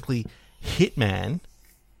it's basically Hitman,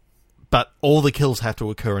 but all the kills have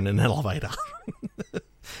to occur in an elevator.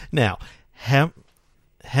 Now, how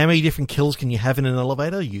many different kills can you have in an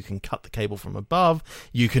elevator? You can cut the cable from above.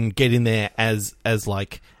 You can get in there as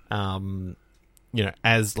like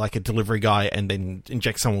as like a delivery guy and then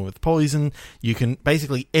inject someone with poison. You can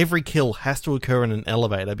basically, every kill has to occur in an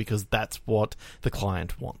elevator because that's what the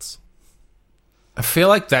client wants. I feel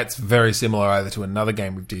like that's very similar either to another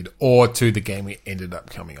game we did or to the game we ended up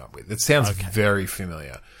coming up with. It sounds very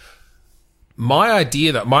familiar.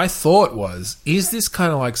 My thought was, is this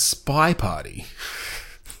kind of like Spy Party?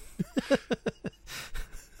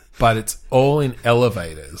 But it's all in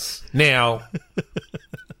elevators. Now,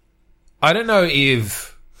 I don't know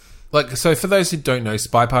if... so for those who don't know,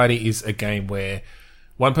 Spy Party is a game where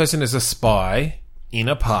one person is a spy in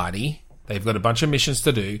a party. They've got a bunch of missions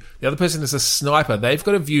to do. The other person is a sniper. They've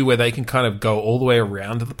got a view where they can kind of go all the way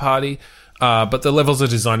around the party. But the levels are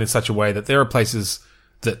designed in such a way that there are places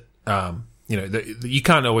that... that you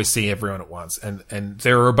can't always see everyone at once. And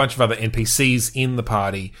there are a bunch of other NPCs in the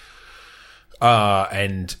party.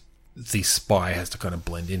 And the spy has to kind of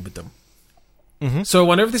blend in with them. Mm-hmm. So I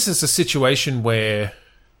wonder if this is a situation where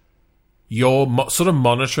you're sort of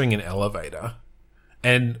monitoring an elevator,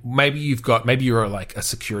 and maybe you're like a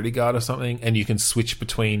security guard or something, and you can switch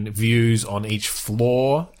between views on each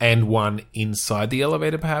floor and one inside the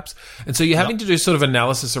elevator, perhaps. And so you're having to do sort of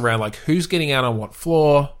analysis around like who's getting out on what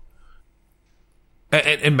floor,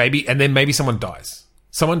 and then maybe someone dies.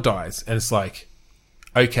 Someone dies, and it's like,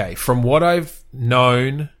 okay, from what I've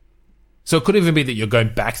known. So it could even be that you're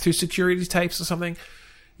going back through security tapes or something.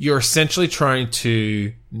 You're essentially trying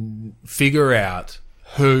to figure out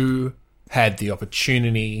who had the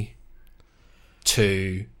opportunity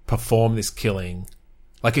to perform this killing.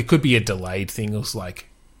 Like, it could be a delayed thing. It was like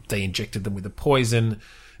they injected them with a poison.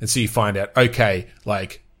 And so you find out, okay,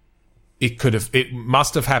 like it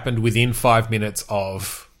must have happened within 5 minutes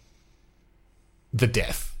of the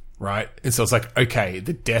death, right? And so it's like, okay,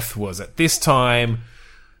 the death was at this time.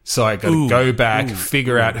 So I got to go back,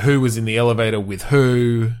 figure out who was in the elevator with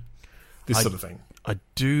who, sort of thing. I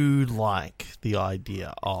do like the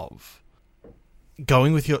idea of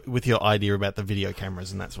going with your idea about the video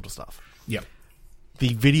cameras and that sort of stuff. Yep.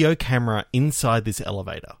 The video camera inside this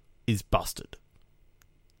elevator is busted.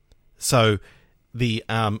 So the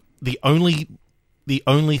only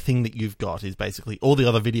thing that you've got is basically all the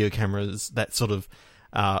other video cameras that sort of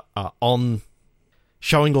are on,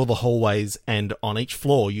 showing all the hallways, and on each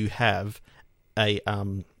floor you have a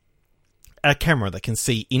camera that can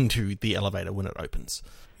see into the elevator when it opens.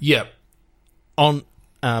 Yep. On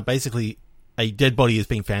basically, a dead body is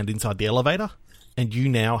being found inside the elevator, and you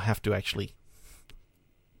now have to actually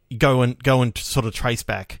go and sort of trace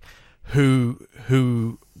back who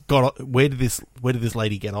got, where did this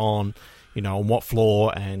lady get on, on what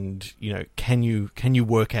floor, and can you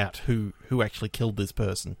work out who actually killed this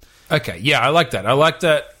person? Okay, yeah, I like that. I like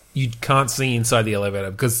that you can't see inside the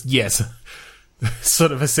elevator because, yes,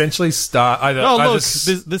 sort of essentially start either. Oh, look,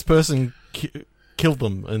 this person killed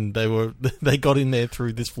them, and they got in there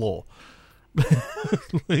through this floor.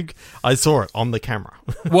 Like, I saw it on the camera.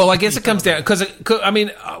 Well, I guess it comes down because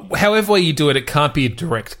however way you do it, it can't be a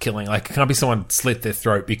direct killing. Like, it can't be someone slit their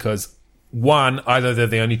throat because, one, either they're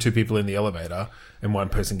the only two people in the elevator and one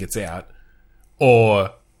person gets out,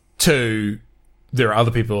 or two, there are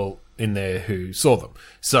other people in there who saw them.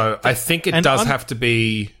 So I think it does have to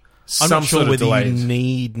be some sort of delay. I'm not sure whether you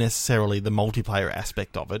need necessarily the multiplayer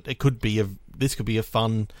aspect of it. It could be this could be a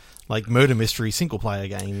fun, like, murder mystery single player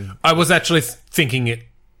game. I was actually thinking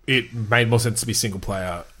it made more sense to be single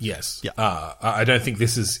player. Yes. Yeah. I don't think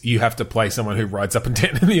this is you have to play someone who rides up and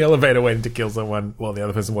down in the elevator waiting to kill someone while the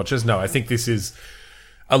other person watches. No, I think this is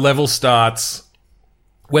a level starts,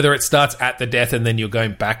 whether it starts at the death and then you're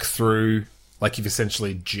going back through, like you've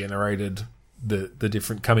essentially generated the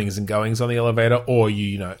different comings and goings on the elevator, or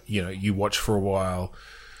you watch for a while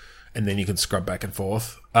and then you can scrub back and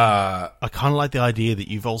forth. I kind of like the idea that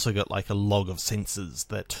you've also got like a log of sensors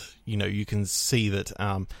that, you can see that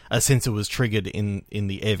a sensor was triggered in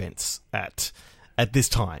the air vents at this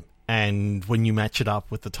time. And when you match it up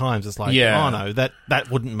with the times, it's like, oh no,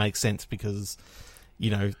 that wouldn't make sense because,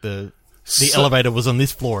 the elevator was on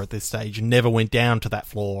this floor at this stage and never went down to that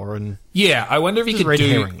floor. And yeah, I wonder if you could do...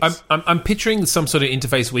 herrings. I'm picturing some sort of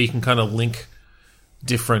interface where you can kind of link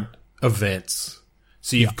different events.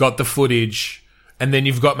 So you've got the footage, and then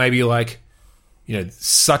you've got maybe like,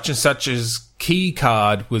 such and such's key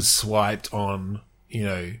card was swiped on,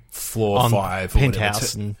 floor 5 or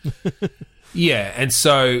penthouse. Yeah, and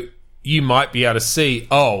so you might be able to see,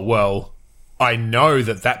 oh, well, I know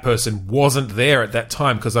that person wasn't there at that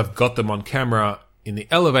time because I've got them on camera in the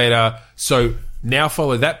elevator. So now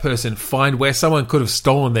follow that person, find where someone could have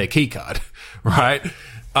stolen their keycard, right?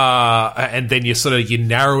 And then you're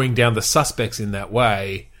narrowing down the suspects in that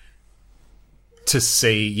way to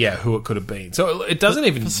see, who it could have been. So it doesn't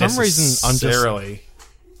even for some reason necessarily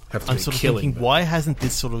have to I'm be sort of killing. thinking, why hasn't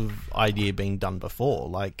this sort of idea been done before?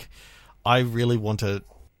 Like, I really want to,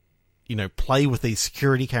 play with these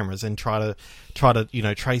security cameras and try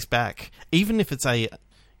to trace back, even if it's an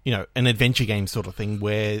adventure game sort of thing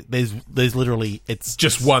where there's literally it's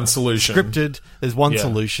just one solution scripted. There's one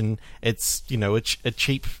solution. It's a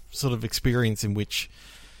cheap sort of experience in which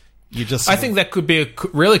you just. I think that could be a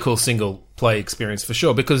really cool single play experience for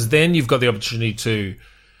sure, because then you've got the opportunity to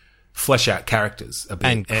flesh out characters a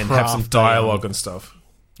bit and have some dialogue and stuff.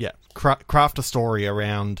 Yeah, craft a story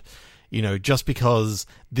around. Just because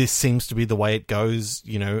this seems to be the way it goes,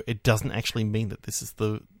 it doesn't actually mean that this is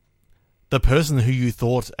the person who you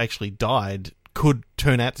thought actually died could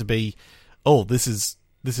turn out to be, this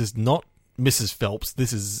is not Mrs. Phelps.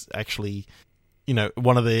 This is actually,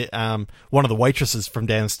 one of the waitresses from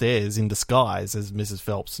downstairs in disguise as Mrs.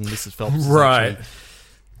 Phelps, and Mrs. Phelps is right.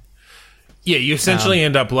 Actually, you essentially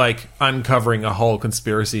end up uncovering a whole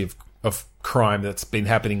conspiracy of crime that's been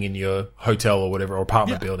happening in your hotel or whatever, or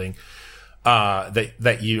apartment building.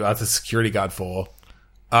 That you are the security guard for.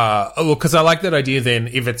 Because I like that idea. Then,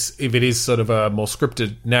 if it is sort of a more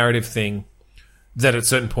scripted narrative thing, that at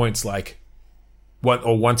certain points,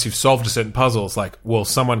 once you've solved a certain puzzle, it's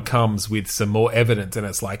someone comes with some more evidence, and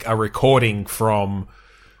it's like a recording from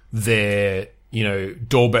their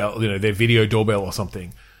doorbell, their video doorbell or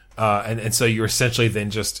something, and so you're essentially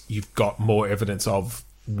then you've got more evidence of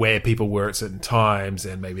where people were at certain times,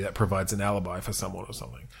 and maybe that provides an alibi for someone or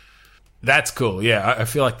something. That's cool. Yeah, I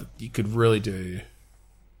feel like you could really do...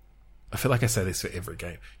 I feel like I say this for every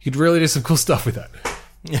game. You could really do some cool stuff with that.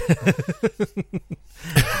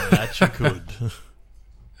 That you could.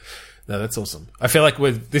 No, that's awesome. I feel like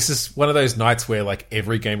this is one of those nights where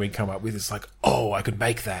every game we come up with is I could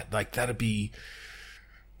make that. That'd be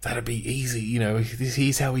easy.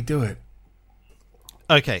 Here's how we do it.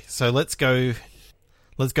 Okay, so let's go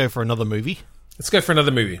for another movie. Let's go for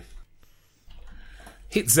another movie.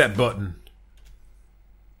 Hit that button.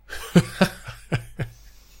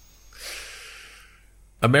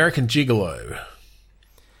 American Gigolo.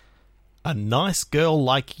 A Nice Girl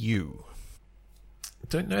Like You.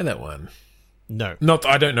 Don't know that one. No.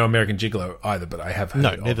 I don't know American Gigolo either, but I have heard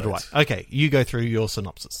of it. No, neither do I. Okay, you go through your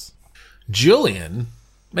synopsis. Julian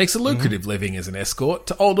makes a lucrative living as an escort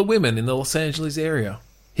to older women in the Los Angeles area.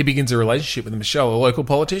 He begins a relationship with Michelle, a local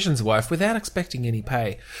politician's wife, without expecting any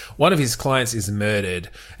pay. One of his clients is murdered,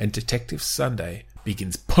 and Detective Sunday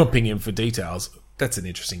begins pumping him for details. That's an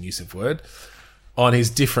interesting use of word. On his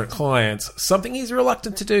different clients, something he's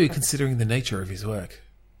reluctant to do considering the nature of his work.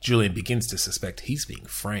 Julian begins to suspect he's being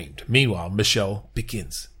framed. Meanwhile, Michelle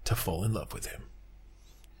begins to fall in love with him.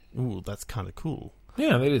 Ooh, that's kind of cool.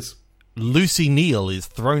 Yeah, that is. Lucy Neal is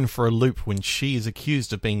thrown for a loop when she is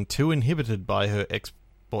accused of being too inhibited by her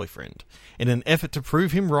ex-boyfriend. In an effort to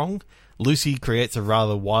prove him wrong, Lucy creates a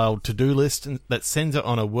rather wild to-do list that sends her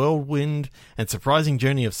on a whirlwind and surprising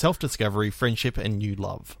journey of self-discovery, friendship, and new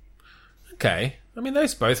love. Okay. I mean,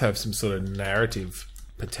 those both have some sort of narrative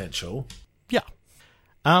potential. Yeah.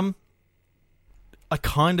 I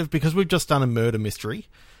kind of, because we've just done a murder mystery,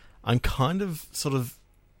 I'm kind of sort of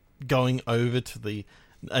going over to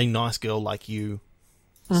A Nice Girl Like You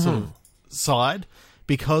sort of side,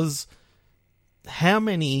 because how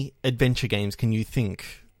many adventure games can you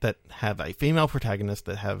think that have a female protagonist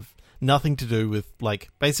that have nothing to do with,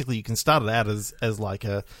 basically you can start it out as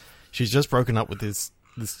she's just broken up with this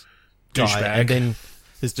guy, douchebag. and then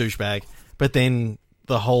this douchebag, but then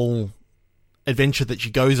the whole adventure that she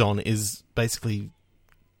goes on is basically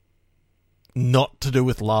not to do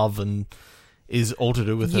with love and is all to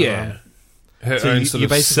do with her own sort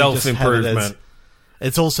of self-improvement.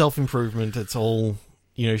 It's all self-improvement. It's all,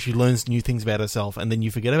 she learns new things about herself, and then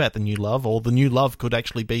you forget about the new love, or the new love could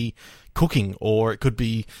actually be cooking, or it could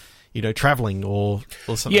be, traveling, or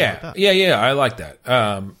something like that. Yeah, I like that.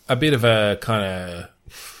 A bit of a kind of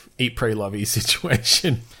eat, pray, lovey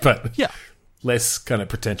situation, but less kind of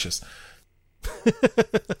pretentious.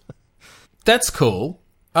 That's cool.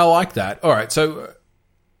 I like that. All right, so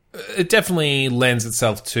it definitely lends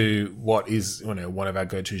itself to what is one of our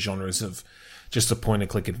go-to genres of just a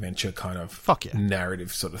point-and-click adventure kind of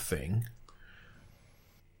narrative sort of thing.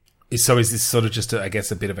 So is this sort of just, I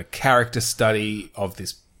guess, a bit of a character study of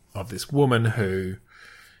this woman who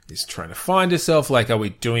is trying to find herself? Are we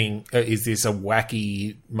doing... is this a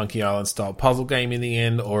wacky Monkey Island-style puzzle game in the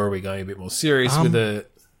end, or are we going a bit more serious with it?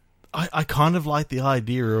 I kind of like the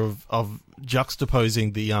idea of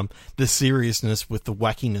juxtaposing the seriousness with the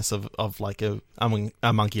wackiness of like a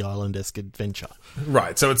Monkey Island-esque adventure.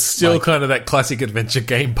 Right, so it's still kind of that classic adventure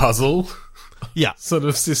game puzzle sort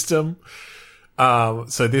of system.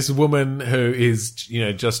 So this woman who is,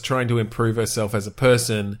 just trying to improve herself as a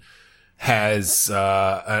person has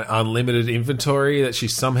an unlimited inventory that she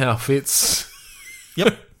somehow fits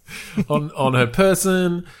on her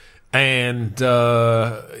person, and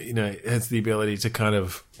has the ability to kind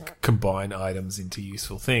of combine items into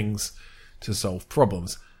useful things to solve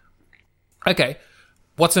problems. Okay,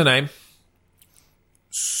 what's her name?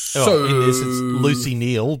 So in this, it's Lucy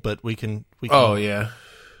Neal, but we can. Oh yeah,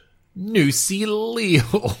 Lucy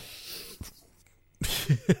Neal.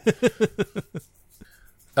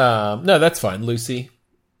 No, that's fine. Lucy.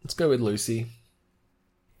 Let's go with Lucy.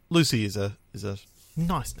 Lucy is a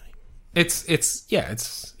nice name. It's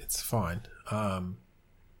fine.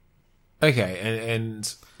 Okay,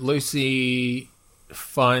 and Lucy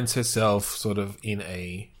finds herself sort of in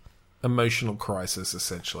a emotional crisis,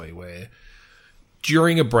 essentially, where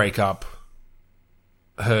during a breakup,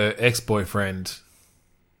 her ex-boyfriend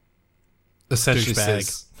essentially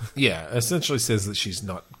says that she's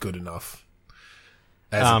not good enough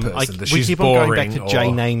as a person. That we she's keep boring. on going back to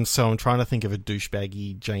J names, so I'm trying to think of a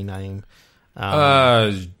douchebaggy J name.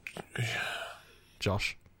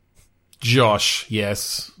 Josh. Josh,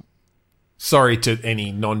 yes. Sorry to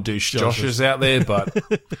any non-douche Joshes out there, but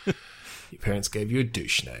your parents gave you a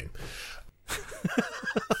douche name.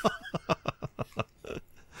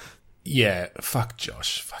 Yeah, fuck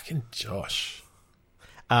Josh. Fucking Josh.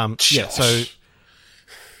 Josh. Yeah, so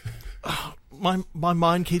my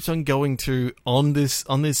mind keeps on going to on this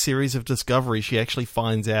series of Discovery. She actually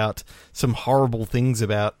finds out some horrible things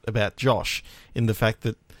about Josh, in the fact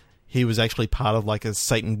that he was actually part of like a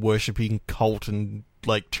Satan worshipping cult and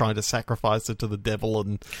like trying to sacrifice it to the devil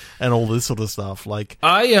and all this sort of stuff. Like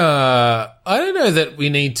I don't know that we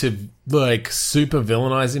need to like super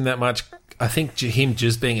villainize him that much. I think him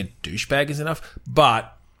just being a douchebag is enough,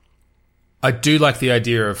 but I do like the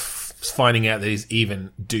idea of finding out that he's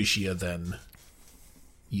even douchier than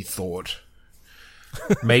you thought.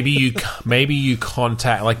 Maybe you come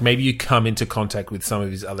into contact with some of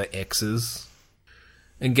his other exes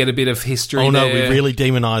and get a bit of history. Oh no, there. we really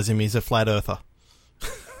demonize him. He's a flat earther.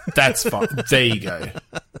 That's fine. There you go.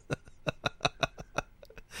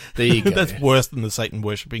 There you go. That's worse than the Satan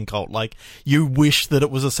worshipping cult. Like, you wish that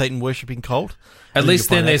it was a Satan worshipping cult. At least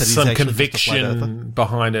then there's some conviction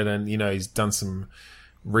behind it, and he's done some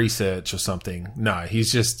research or something. No,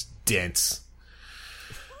 he's just dense.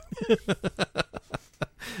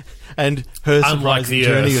 And her surprising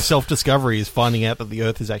journey of self-discovery is finding out that the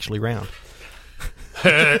Earth is actually round.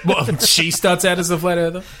 Well, she starts out as a flat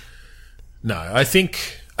earther. No, I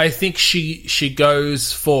think she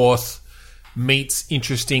goes forth, meets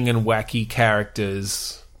interesting and wacky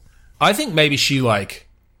characters. I think maybe she like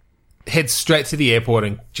heads straight to the airport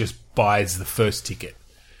and just buys the first ticket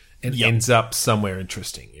and ends up somewhere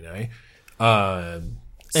interesting.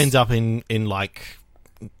 Ends up in like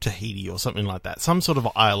Tahiti or something like that, some sort of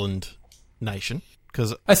island nation.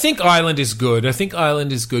 Because I think Island is good.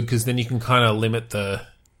 Because then you can kind of limit the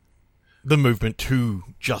movement to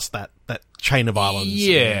just that chain of islands.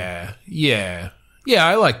 Yeah. I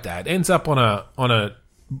like that. Ends up on an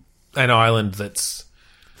island that's.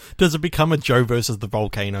 Does it become a Joe versus the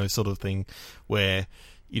volcano sort of thing, where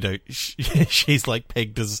she's like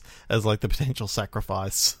pegged as like the potential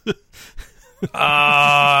sacrifice?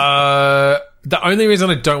 The only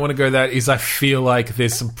reason I don't want to go that is I feel like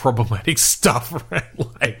there's some problematic stuff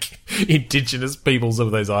around like indigenous peoples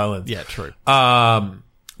of those islands. Yeah, true. No,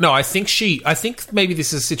 I think maybe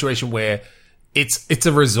this is a situation where it's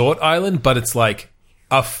a resort island, but it's like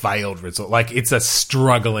a failed resort. Like it's a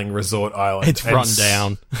struggling resort island. It's run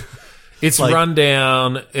down. It's like, run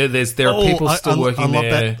down. There are people still working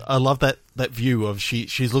there. I love that view of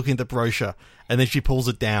she's looking at the brochure and then she pulls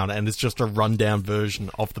it down and it's just a rundown version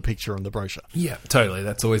of the picture on the brochure. Yeah, totally.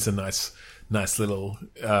 That's always a nice little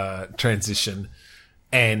transition.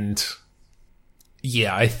 And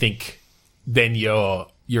yeah, I think then you're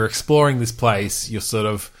exploring this place. You're sort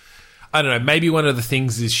of, I don't know, maybe one of the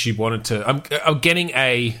things is she wanted to, I'm getting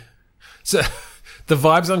so the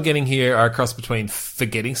vibes I'm getting here are a cross between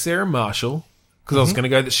Forgetting Sarah Marshall, because I was going to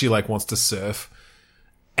go that she like wants to surf,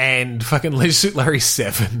 and fucking Leisure Suit Larry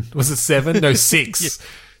 7. Was it 7? No, 6. Yeah.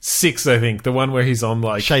 6, I think. The one where he's on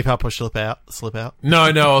like... Shape Up or Slip Out? No,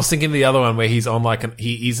 I was thinking the other one where he's on like...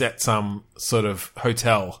 he is at some sort of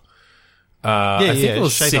hotel. I think it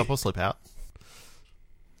was Shape Up or Slip Out.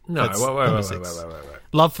 No, That's wait, number 6.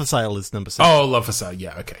 Love for Sale is number 6. Oh, Love for Sale.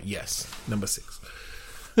 Yeah, okay. Yes. Number 6.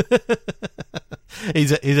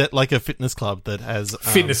 He's at like a fitness club that has...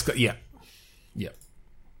 yeah. Yeah.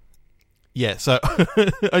 Yeah, so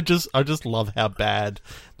I just love how bad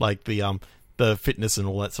like the fitness and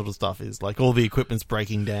all that sort of stuff is. Like all the equipment's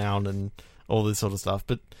breaking down and all this sort of stuff.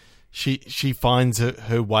 But she finds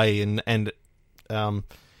her way and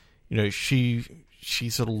you know, she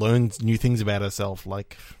sort of learns new things about herself.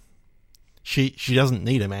 Like she doesn't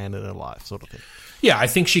need a man in her life, sort of thing. Yeah, I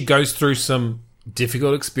think she goes through some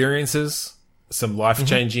difficult experiences, some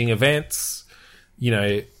life-changing events. You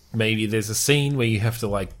know, maybe there's a scene where you have to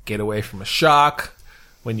like get away from a shark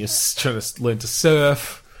when you're trying to learn to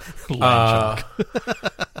surf. Shark.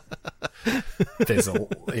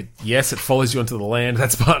 Yes, it follows you onto the land.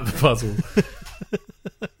 That's part of the puzzle.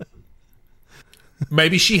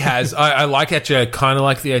 Maybe she has. I like actually. I kind of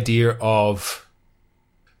like the idea of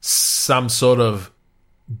some sort of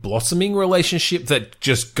blossoming relationship that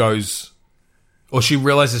just goes, or she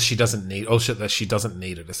realizes she doesn't need, or that she doesn't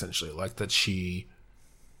need it. Essentially, like that she,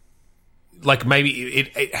 like maybe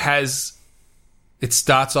it has. It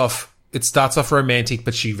starts off romantic,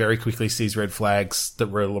 but she very quickly sees red flags that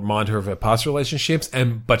remind her of her past relationships,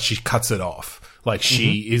 but she cuts it off. Like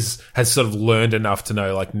she has sort of learned enough to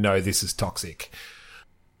know, like, no, this is toxic.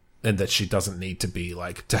 And that she doesn't need to be,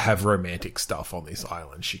 like, to have romantic stuff on this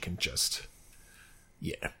island. She can just,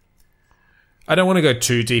 yeah. I don't want to go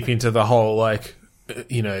too deep into the whole, like,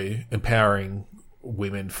 you know, empowering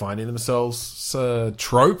women finding themselves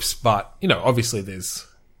tropes, but, you know, obviously there's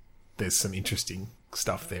some interesting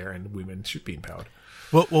stuff there and women should be empowered.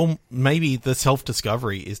 Well, maybe the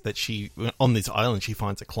self-discovery is that she, on this island, she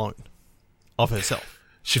finds a clone of herself.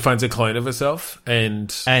 She finds a clone of herself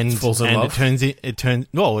and falls in love.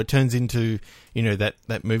 It turns into, you know,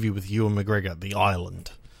 that movie with Ewan McGregor, The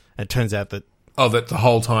Island. It turns out that that the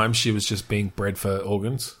whole time she was just being bred for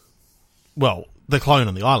organs. Well, the clone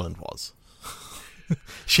on the island was.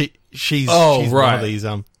 She's right. One of these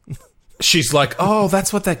She's like, oh,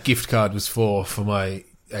 that's what that gift card was for my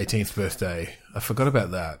 18th birthday. I forgot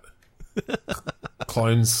about that.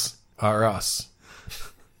 Clones are us.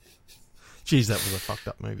 Jeez, that was a fucked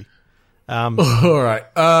up movie. All right.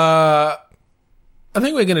 I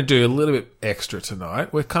think we're going to do a little bit extra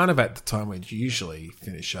tonight. We're kind of at the time we usually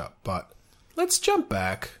finish up, but let's jump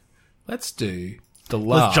back. Let's do the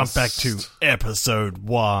last... Let's jump back to episode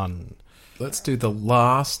 1. Let's do the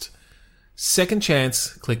last second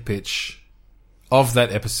chance click pitch of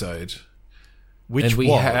that episode. Which we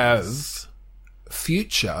have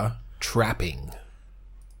future trapping.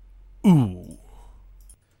 Ooh.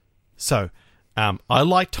 So, I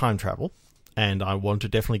like time travel, and I want to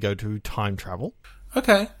definitely go to time travel.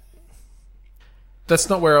 Okay. That's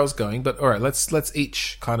not where I was going, but alright, let's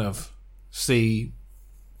each kind of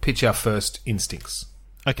pitch our first instincts.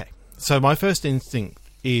 Okay. So my first instinct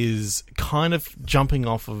is kind of jumping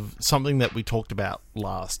off of something that we talked about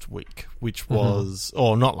last week, which was,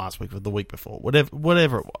 or not last week, but the week before,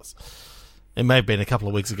 whatever it was. It may have been a couple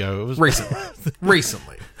of weeks ago. It was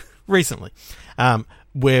recently.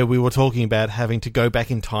 Where we were talking about having to go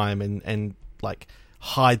back in time and like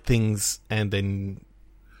hide things, and then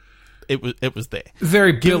it was there.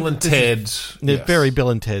 Very Bill and Ted. Yes. Very Bill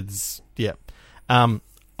and Ted's. Yeah.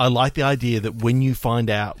 I like the idea that when you find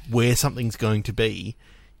out where something's going to be,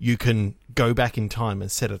 you can go back in time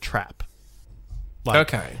and set a trap. Like,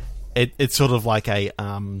 okay. It's sort of like a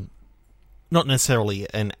not necessarily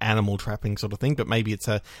an animal trapping sort of thing, but maybe it's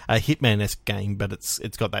a Hitman-esque game, but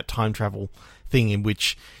it's got that time travel thing in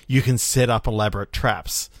which you can set up elaborate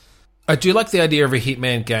traps. I do like the idea of a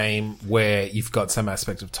Hitman game where you've got some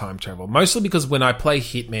aspect of time travel, mostly because when I play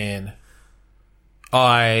Hitman,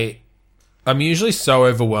 I'm usually so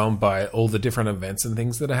overwhelmed by all the different events and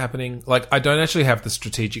things that are happening. Like, I don't actually have the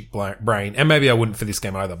strategic brain, and maybe I wouldn't for this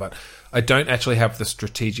game either, but I don't actually have the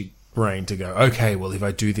strategic brain to go, okay, well, if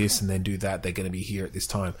I do this and then do that, they're going to be here at this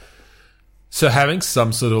time. So having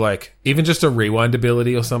some sort of, like, even just a rewind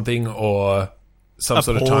ability or something, or some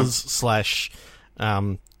sort of time... slash...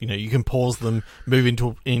 you can pause them, move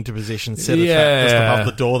into position, set a trap just above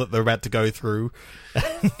the door that they're about to go through.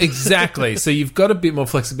 Exactly. So you've got a bit more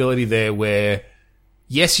flexibility there where,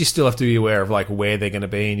 yes, you still have to be aware of, like, where they're going to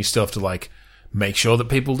be, and you still have to, like, make sure that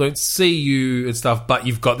people don't see you and stuff, but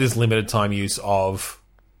you've got this limited time use of,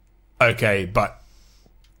 okay, but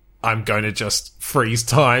I'm going to just freeze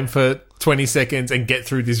time for 20 seconds and get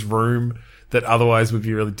through this room that otherwise would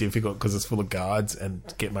be really difficult because it's full of guards, and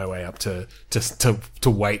get my way up to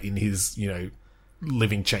wait in his,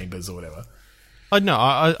 living chambers or whatever. I know.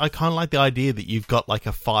 I kind of like the idea that you've got like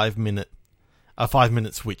a 5-minute a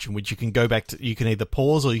 5-minute switch in which you can go back to, you can either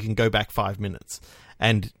pause or you can go back 5 minutes.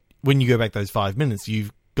 And when you go back those 5 minutes,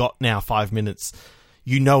 you've got now 5 minutes.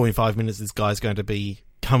 You know in 5 minutes this guy's going to be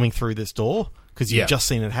coming through this door because you've just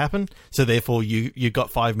seen it happen. So therefore you've got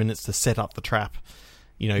 5 minutes to set up the trap.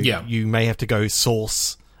 You know, you may have to go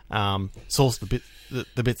source the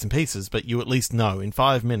bits and pieces, but you at least know in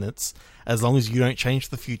 5 minutes, as long as you don't change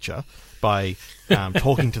the future by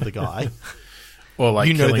talking to the guy. Or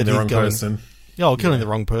like killing the wrong person. Or killing the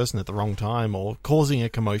wrong person at the wrong time, or causing a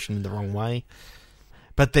commotion in the wrong way.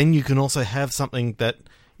 But then you can also have something that,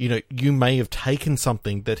 you know, you may have taken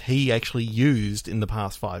something that he actually used in the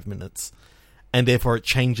past 5 minutes, and therefore it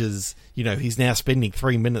changes, you know, he's now spending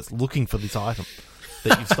 3 minutes looking for this item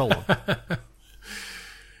that you've stolen.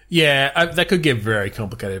 Yeah, that could get very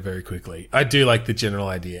complicated very quickly. I do like the general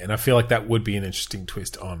idea, and I feel like that would be an interesting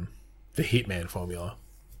twist on the Hitman formula.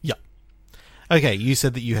 Yeah. Okay, you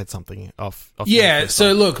said that you had something off yeah,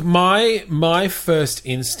 so look, my first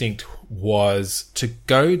instinct was to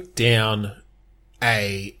go down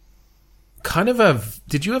a kind of a...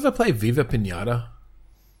 Did you ever play Viva Pinata?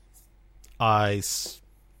 I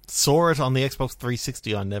saw it on the Xbox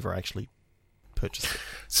 360. I never actually purchased it.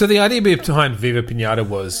 So the idea behind Viva Pinata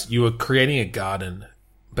was you were creating a garden,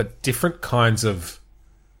 but different kinds of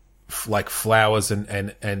like flowers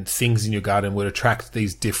and things in your garden would attract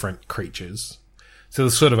these different creatures. So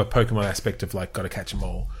there's sort of a Pokemon aspect of like, got to catch them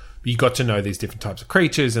all. But you got to know these different types of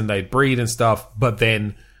creatures and they'd breed and stuff, but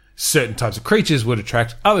then certain types of creatures would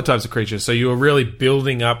attract other types of creatures. So you were really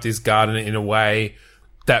building up this garden in a way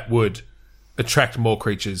that would attract more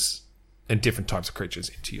creatures and different types of creatures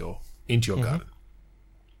into your garden.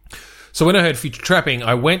 So when I heard future trapping,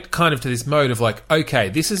 I went kind of to this mode of like, okay,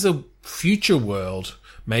 this is a future world.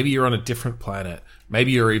 Maybe you're on a different planet.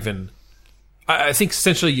 Maybe you're even... I think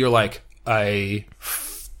essentially you're like a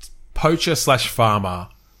poacher/farmer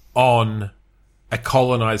on a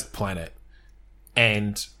colonized planet.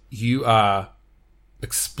 And you are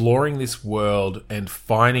exploring this world and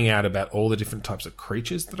finding out about all the different types of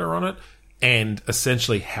creatures that are on it and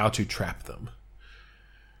essentially how to trap them.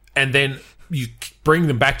 And then you bring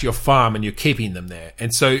them back to your farm and you're keeping them there.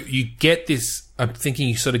 And so you get this, I'm thinking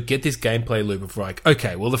you sort of get this gameplay loop of like,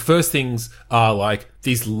 okay, well, the first things are like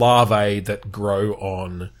these larvae that grow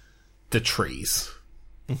on the trees.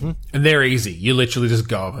 Mm-hmm. And they're easy. You literally just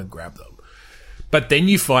go up and grab them. But then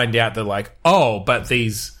you find out that like, oh, but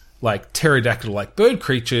these like pterodactyl-like bird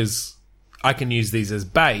creatures, I can use these as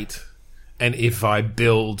bait. And if I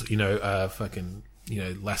build, you know, a fucking, you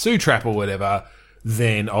know, lasso trap or whatever,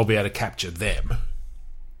 then I'll be able to capture them.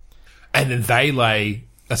 And then they lay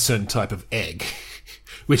a certain type of egg,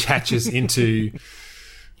 which hatches into,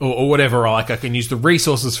 or whatever, like I can use the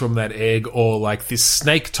resources from that egg, or like this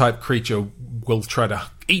snake-type creature will try to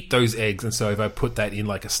eat those eggs, and so if I put that in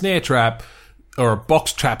like a snare trap, or a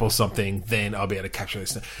box trap or something, then I'll be able to capture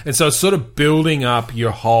this. And so it's sort of building up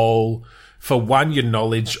your whole, for one, your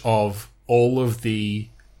knowledge of all of the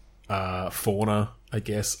fauna, I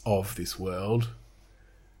guess, of this world.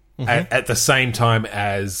 At the same time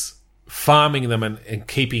as farming them and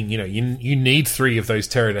keeping, you know, you need 3 of those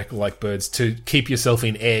pterodactyl-like birds to keep yourself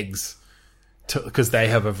in eggs because they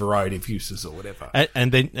have a variety of uses or whatever.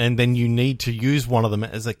 And then you need to use one of them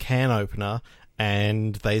as a can opener,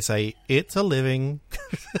 and they say, it's a living.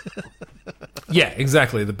 Yeah,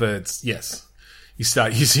 exactly. The birds, yes. You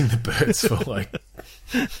start using the birds for, like,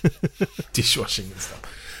 dishwashing and stuff.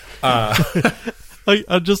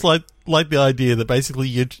 I just like the idea that basically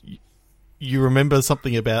you remember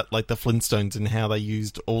something about like the Flintstones and how they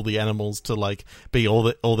used all the animals to like be all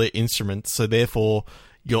their instruments. So therefore,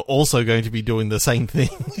 you're also going to be doing the same thing.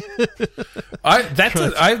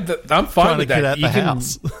 I'm fine with that.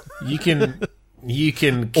 You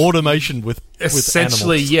can automation with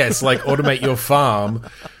essentially animals. Yes, like automate your farm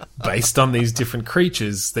based on these different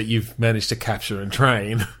creatures that you've managed to capture and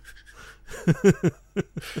train.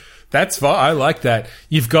 That's fine. I like that.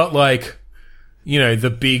 You've got like, you know, the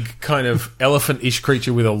big kind of elephant-ish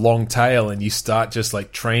creature with a long tail, and you start just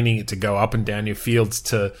like training it to go up and down your fields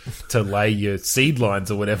to lay your seed lines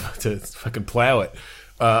or whatever to fucking plow it.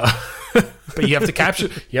 But you have to capture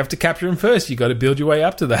them first. You got to build your way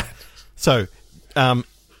up to that. So,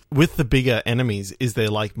 with the bigger enemies, is there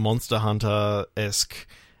like Monster Hunter-esque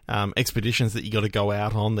expeditions that you got to go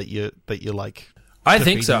out on that you're like? I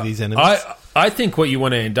think so. These enemies? I think what you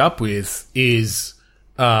want to end up with is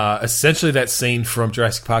essentially that scene from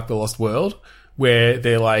Jurassic Park: The Lost World, where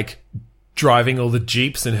they're like driving all the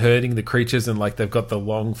jeeps and herding the creatures, and like they've got the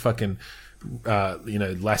long fucking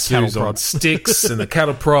lassos on sticks and the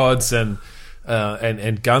cattle prods, and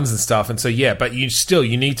and guns and stuff. And so, yeah, but you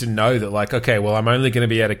need to know that, like, okay, well, I'm only going to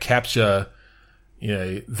be able to capture,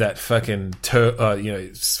 that fucking,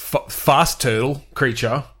 fast turtle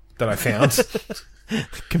creature that I found.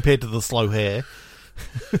 Compared to the slow hare.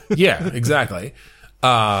 Yeah, exactly.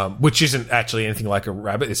 Which isn't actually anything like a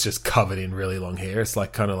rabbit. It's just covered in really long hair. It's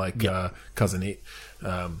like kind of like Cousin It.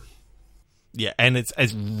 Yeah, and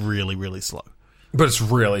it's really, really slow. But it's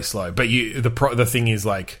really slow. But the thing is,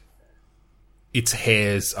 like, its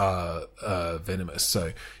hairs are venomous,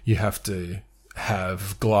 so you have to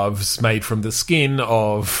have gloves made from the skin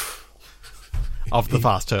of the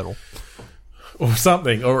fast turtle, or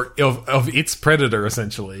something, or of its predator,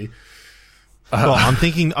 essentially. Well, I'm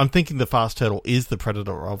thinking the fast turtle is the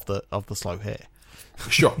predator of the slow hare.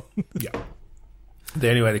 Sure, yeah. The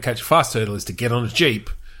only way to catch a fast turtle is to get on a jeep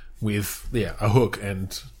with a hook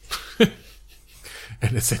and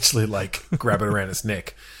essentially like grab it around its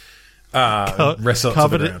neck.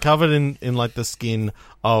 Covered in like the skin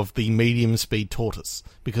of the medium speed tortoise,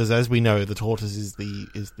 because as we know, the tortoise is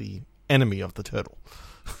the enemy of the turtle.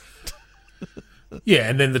 Yeah,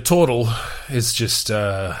 and then the turtle is just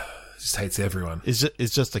hates everyone. Is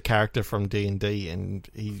just a character from D&D,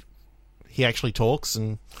 and he actually talks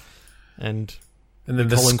and then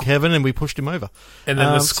call him Kevin, and we pushed him over. And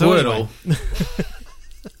then the Squirtle.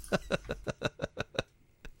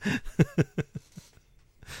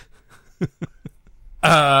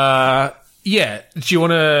 Yeah. Do you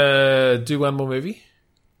want to do one more movie?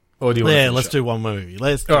 Or do you want to let's do one more movie.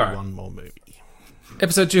 Let's do one more movie.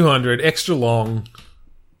 Episode 200, extra long,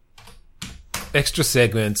 extra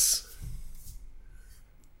segments.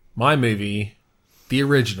 My movie, the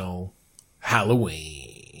original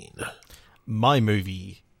Halloween. My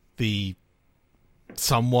movie, the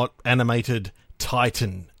somewhat animated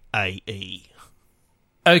Titan AE.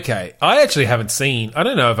 Okay, I actually haven't seen... I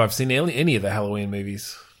don't know if I've seen any of the Halloween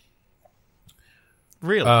movies.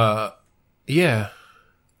 Really? Yeah.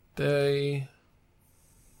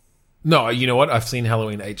 No, you know what? I've seen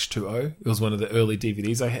Halloween H2O. It was one of the early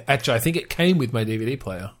DVDs. I think it came with my DVD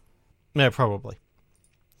player. Yeah, probably.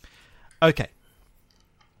 Okay.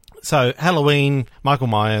 So, Halloween, Michael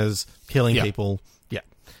Myers, killing people. Yeah,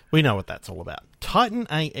 we know what that's all about. Titan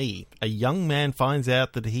AE. A young man finds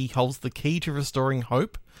out that he holds the key to restoring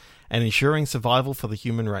hope and ensuring survival for the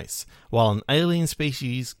human race, while an alien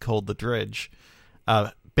species called the Dredge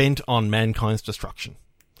bent on mankind's destruction.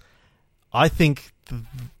 I think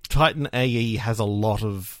Titan AE has a lot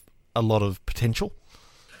of potential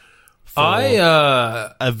for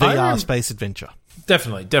a VR space adventure.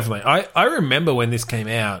 Definitely. I remember when this came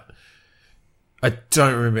out. I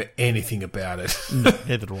don't remember anything about it.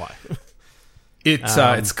 Neither do I.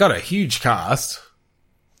 It's got a huge cast.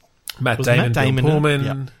 Matt Damon, Bill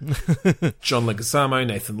Pullman, John Leguizamo,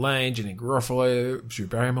 Nathan Lane, Jenny Garofalo, Drew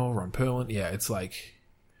Barrymore, Ron Perlman. Yeah, it's like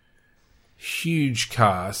huge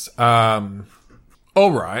cast. All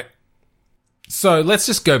right. So let's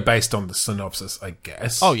just go based on the synopsis, I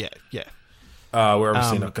guess. Oh, yeah. We're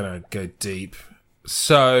obviously not going to go deep.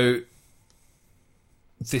 So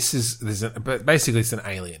basically it's an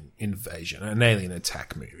alien invasion, an alien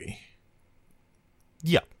attack movie.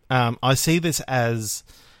 Yeah. I see this as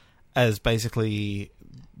basically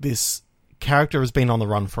this character has been on the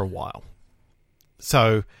run for a while.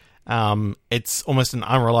 So it's almost an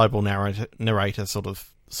unreliable narrator sort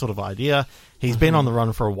of idea. He's been on the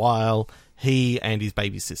run for a while. He and his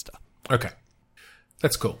baby sister. Okay,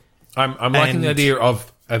 that's cool. I'm liking the idea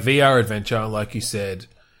of a VR adventure, like you said,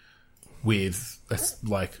 with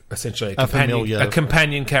essentially a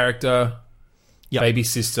companion character, baby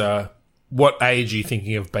sister. What age are you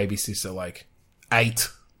thinking of baby sister? Like 8?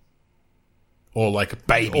 Or like a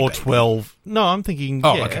baby? Or 12. No, I'm thinking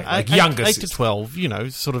okay. Like younger 8 to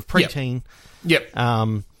 12, sort of preteen.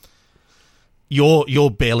 Yep. You're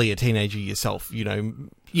barely a teenager yourself, I'm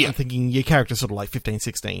thinking your character's sort of like 15,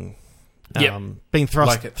 16. Being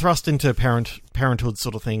thrust into parenthood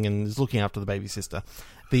sort of thing and is looking after the baby sister.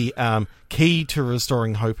 The key to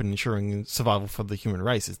restoring hope and ensuring survival for the human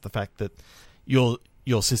race is the fact that your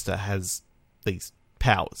sister has these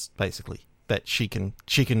powers, basically, that she can.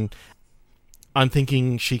 I'm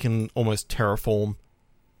thinking she can almost terraform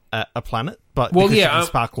a planet, but because she can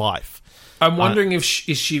spark life. I'm wondering if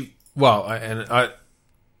she. Well,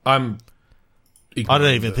 I'm. I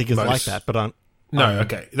don't even think it's like that, but I'm. No,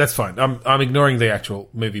 okay, that's fine. I'm ignoring the actual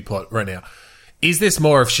movie plot right now. Is this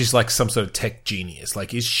more if she's like some sort of tech genius?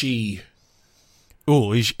 Like, is she?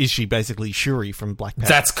 Oh, is she basically Shuri from Black Panther?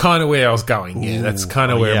 That's kind of where I was going. Yeah, that's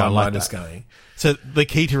kind of where my mind is going. So the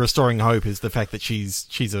key to restoring hope is the fact that she's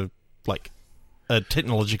a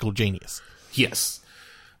technological genius. Yes.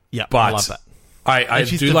 Yeah, but I love that. I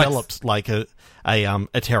she's do developed like a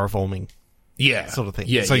terraforming sort of thing.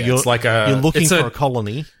 Yeah, so it's like you're looking for a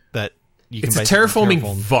colony that you can. It's a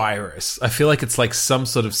terraforming virus. I feel like it's like some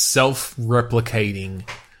sort of self-replicating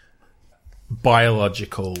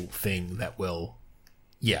biological thing that will,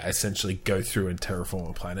 essentially go through and terraform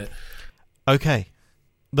a planet. Okay,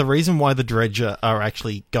 the reason why the Dredger are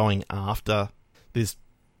actually going after this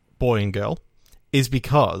boy and girl is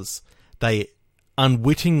because they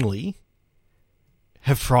unwittingly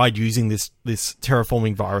have tried using this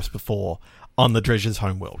terraforming virus before on the Dredger's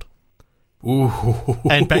homeworld. Ooh.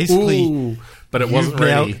 And basically... But it wasn't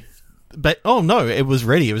ready. No, it was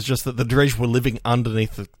ready. It was just that the Dredge were living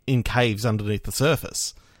in caves underneath the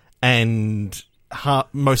surface. And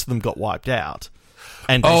most of them got wiped out.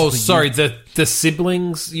 And the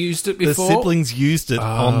siblings used it before? The siblings used it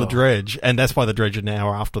on the Dredge, and that's why the Dredge are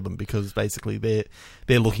now after them, because basically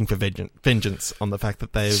they're looking for vengeance on the fact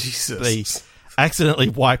that they accidentally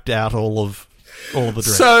wiped out all of the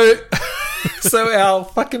Dredge. So our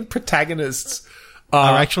fucking protagonists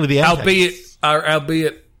are actually the antagonists.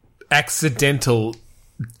 albeit accidental,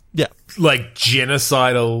 like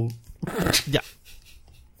genocidal,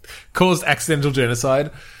 caused accidental genocide.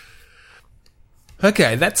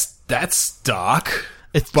 Okay, that's dark.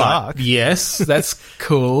 It's dark. Yes, that's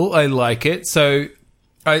cool. I like it. So,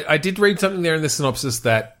 I did read something there in the synopsis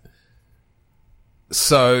that.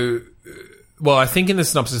 Well, I think in the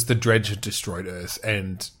synopsis, the Dredge had destroyed Earth,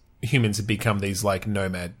 and humans had become these like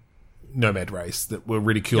nomad race that were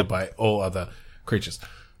ridiculed by all other creatures.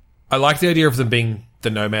 I like the idea of them being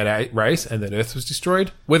the nomad race, and that Earth was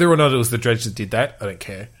destroyed. Whether or not it was the Dredge that did that, I don't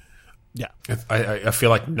care. Yeah, I feel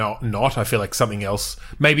like not. I feel like something else.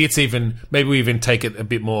 Maybe we even take it a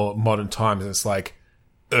bit more modern times. It's like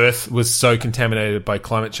Earth was so contaminated by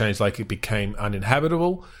climate change, like it became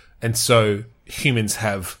uninhabitable, and so humans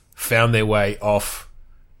have found their way off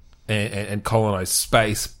and colonized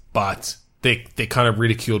space, but they're kind of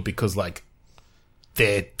ridiculed because like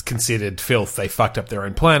they're considered filth. They fucked up their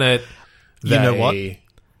own planet. You know what?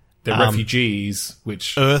 They're refugees.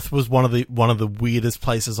 Which Earth was one of the weirdest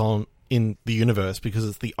places in the universe, because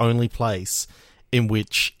it's the only place in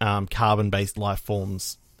which carbon-based life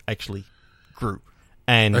forms actually grew,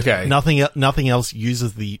 and nothing else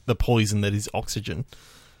uses the poison that is oxygen.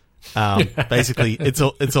 Basically,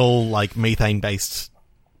 it's all like methane-based,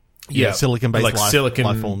 silicon-based like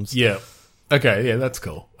life forms. Yeah. Okay. Yeah, that's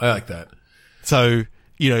cool. I like that. So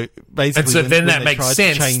basically, and so then that makes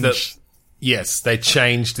sense that they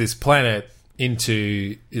changed this planet they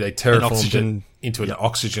terraformed it into an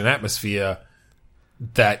oxygen atmosphere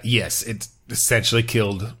that, it essentially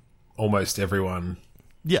killed almost everyone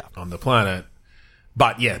on the planet.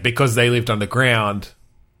 But, because they lived underground,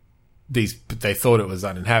 they thought it was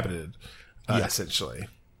uninhabited, essentially.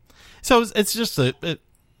 So it's just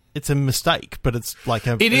it's a mistake, but it's like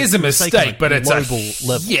it is a mistake, but it's global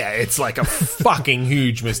level. Yeah, it's like a fucking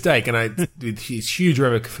huge mistake, and with these huge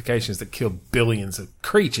ramifications that kill billions of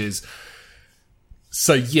creatures.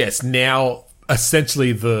 So yes, now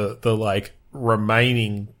essentially the like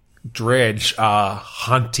remaining Dredge are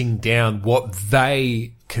hunting down what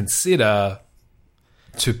they consider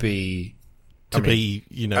to be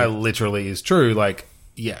literally is true. Like,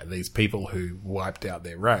 these people who wiped out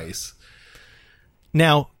their race.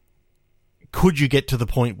 Now, could you get to the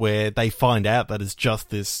point where they find out that it's just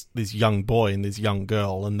this young boy and this young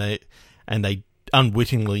girl, and they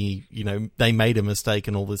unwittingly, they made a mistake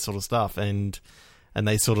and all this sort of stuff, and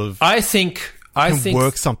they sort of I think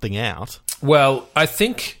work something out. Well, I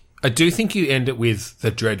do think you end it with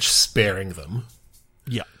the Dredge sparing them.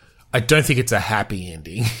 Yeah. I don't think it's a happy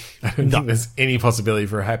ending. I don't think there's any possibility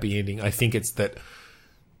for a happy ending. I think it's that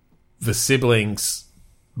the siblings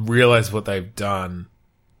realize what they've done.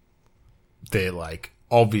 They're like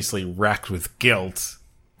obviously racked with guilt,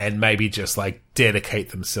 and maybe just like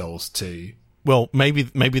dedicate themselves to maybe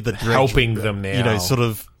the Dredge, helping them now.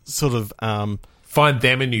 Sort of find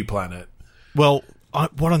them a new planet. Well,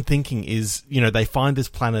 what I'm thinking is, they find this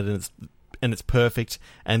planet and it's perfect,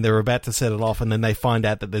 and they're about to set it off, and then they find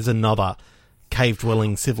out that there's another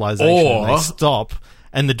cave-dwelling civilization, and they stop,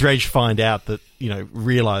 and the Dredge find out that,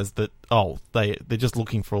 realize that, they're just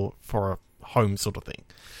looking for a home sort of thing.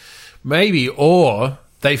 Maybe, or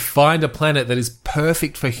they find a planet that is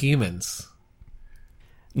perfect for humans.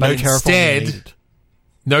 No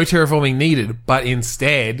terraforming needed, but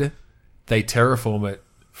instead they terraform it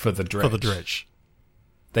for the Dredge.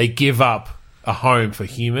 They give up a home for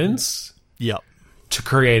humans to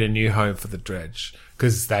create a new home for the Dredge,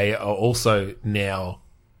 because they are also now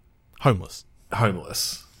homeless.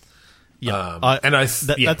 Yeah,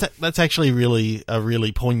 that's actually a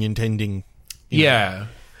really poignant ending Yeah.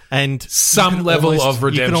 And some level of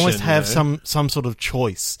redemption. You can almost have some sort of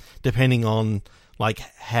choice depending on like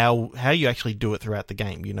how you actually do it throughout the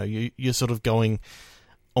game. You know, you're sort of going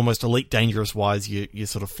almost Elite Dangerous wise. You're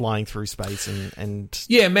sort of flying through space and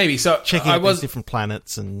yeah, maybe so. Checking out these different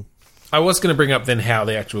planets. And I was going to bring up then how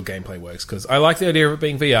the actual gameplay works, because I like the idea of it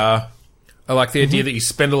being VR. I like the idea that you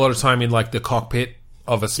spend a lot of time in like the cockpit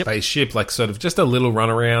of a spaceship, like sort of just a little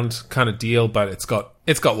runaround kind of deal, but it's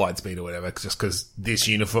got light speed or whatever, just because this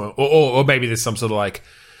uniform, or maybe there's some sort of like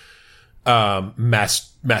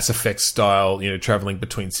Mass Effect style, you know, traveling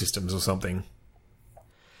between systems or something.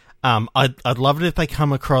 I'd love it if they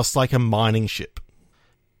come across like a mining ship,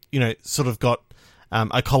 you know, sort of got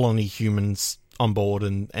a colony of humans on board,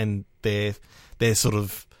 and they're sort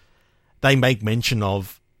of, they make mention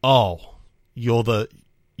of, oh, you're the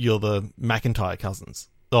McIntyre cousins.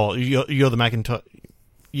 Oh, you're the McIntyre.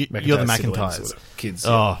 You're the McIntyres kids.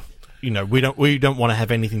 Oh, you know, we don't want to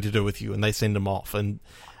have anything to do with you, and they send them off, and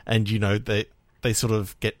you know they sort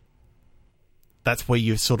of get. That's where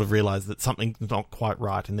you sort of realise that something's not quite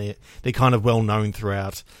right, and they're kind of well known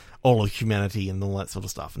throughout all of humanity and all that sort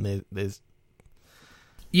of stuff, and there's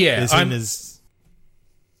seen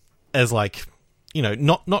as like, you know,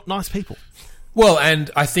 not nice people. Well, and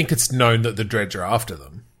I think it's known that the Dredge are after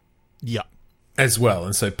them. Yeah. As well,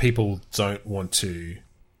 and so people don't want to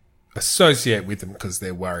associate with them because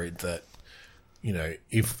they're worried that, you know,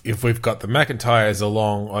 if we've got the McIntyres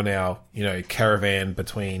along on our, you know, caravan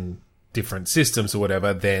between different systems or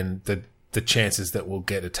whatever, then the chances that we'll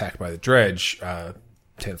get attacked by the Dredge are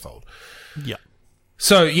tenfold. Yeah.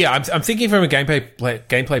 So yeah, I'm thinking from a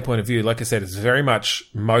gameplay point of view. Like I said, it's very much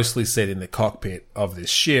mostly set in the cockpit of this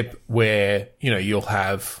ship, where, you know, you'll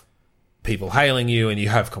have people hailing you, and you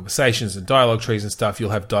have conversations and dialogue trees and stuff. You'll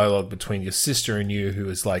have dialogue between your sister and you, who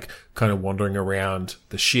is like kind of wandering around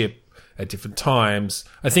the ship at different times.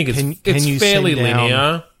 I think it's fairly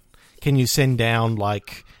linear. Can you send down,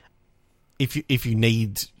 like, if you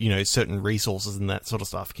need, you know, certain resources and that sort of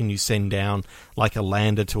stuff, can you send down like a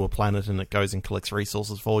lander to a planet and it goes and collects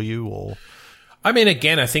resources for you? Or, I mean,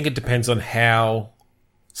 again, I think it depends on how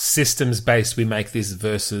systems based we make this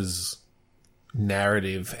versus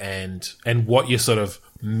narrative, and what your sort of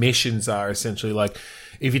missions are, essentially. Like,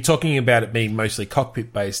 if you're talking about it being mostly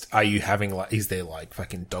cockpit based, are you having like, is there like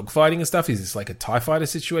fucking dogfighting and stuff? Is this like a TIE fighter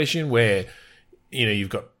situation where, you know, you've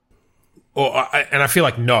got, and I feel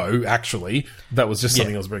like no, actually, that was just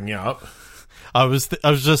something I was bringing up. I was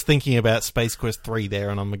just thinking about Space Quest 3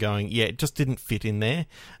 there, and I'm going, yeah, it just didn't fit in there.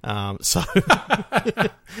 So,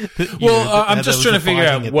 I'm just trying to figure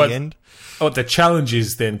out what the challenge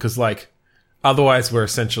is then, because like, otherwise we're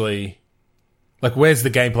essentially like, where's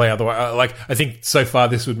the gameplay? Otherwise, like, I think so far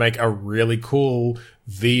this would make a really cool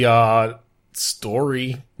VR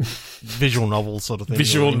story, visual novel sort of thing,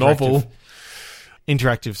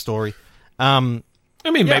 interactive story. I mean,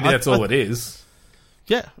 maybe that's all it is.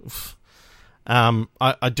 Yeah.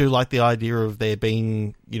 I do like the idea of there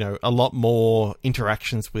being, you know, a lot more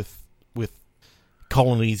interactions with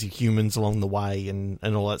colonies of humans along the way and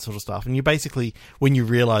all that sort of stuff. And you basically, when you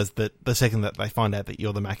realise that the second that they find out that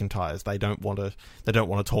you're the McIntyres, they don't want to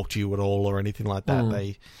talk to you at all or anything like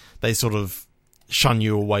that. They sort of shun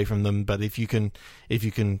you away from them. But if you can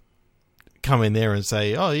come in there and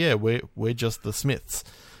say, oh yeah, we're just the Smiths,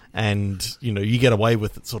 and, you know, you get away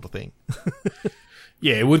with it, sort of thing.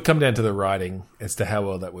 Yeah, it would come down to the writing as to how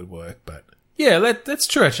well that would work. But yeah, that's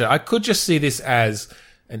true, actually. I could just see this as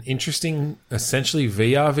an interesting, essentially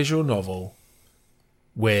VR visual novel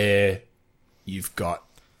where you've got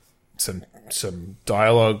some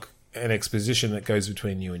dialogue and exposition that goes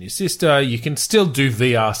between you and your sister. You can still do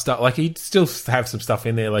VR stuff. Like, you still have some stuff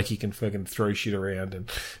in there, like you can fucking throw shit around and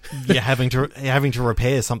yeah, having to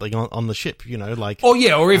repair something on the ship, you know, like,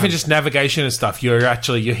 or even just navigation and stuff. You're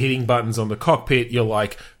hitting buttons on the cockpit. You're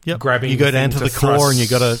like grabbing. You go down to the core, and you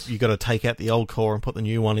gotta take out the old core and put the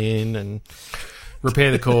new one in and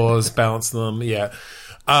repair the cores, balance them. Yeah,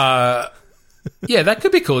 that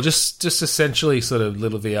could be cool. Just essentially sort of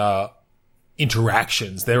little VR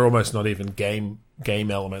interactions. They're almost not even game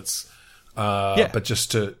elements, but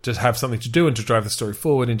just to have something to do and to drive the story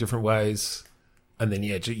forward in different ways. And then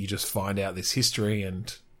you just find out this history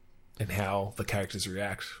and how the characters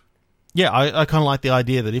react. Yeah, I kind of like the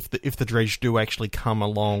idea that if the Dredge do actually come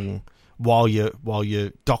along while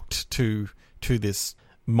you're docked to this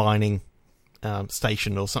mining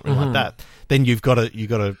station or something like that, then you've got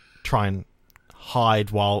to try and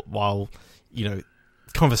hide while you know,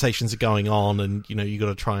 conversations are going on, and, you know, you got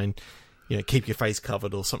to try and, you know, keep your face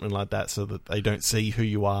covered or something like that so that they don't see who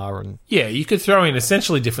you are. And yeah, you could throw in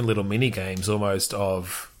essentially different little mini games almost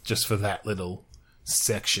of just for that little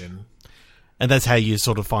section. And that's how you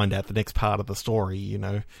sort of find out the next part of the story, you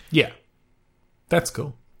know. Yeah. That's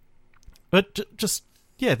cool. But just,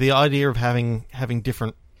 yeah, the idea of having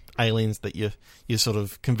different aliens that you're sort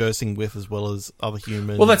of conversing with as well as other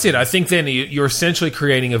humans. Well, that's it. I think then you're essentially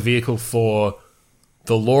creating a vehicle for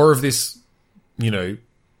the lore of this, you know,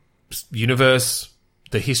 universe,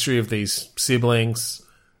 the history of these siblings,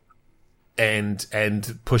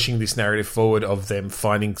 and pushing this narrative forward of them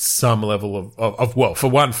finding some level of well, for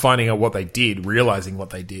one, finding out what they did, realizing what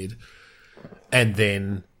they did, and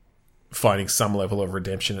then finding some level of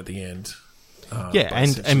redemption at the end.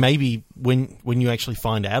 And maybe when you actually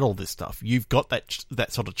find out all this stuff, you've got that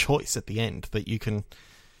sort of choice at the end that you can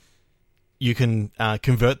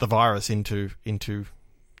convert the virus into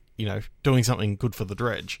you know, doing something good for the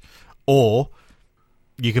Dredge, or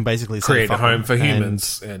you can basically create a home for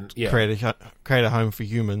humans and create a home for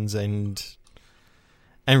humans and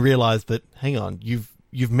realize that, hang on,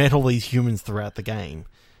 you've met all these humans throughout the game,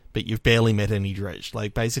 but you've barely met any Dredge.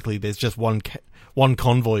 Like, basically, there's just one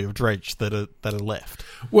convoy of Dredge that are left.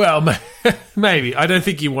 Well, maybe. I don't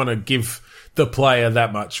think you want to give the player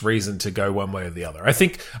that much reason to go one way or the other. I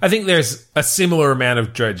think there's a similar amount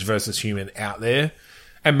of Dredge versus human out there,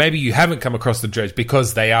 and maybe you haven't come across the Dredge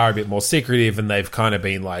because they are a bit more secretive and they've kind of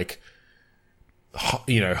been like,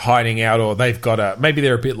 you know, hiding out, or they've got maybe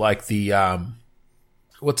they're a bit like the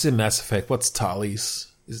what's in Mass Effect? What's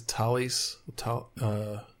Tali's? Is it Tali's?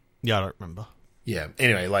 Yeah, I don't remember. Yeah.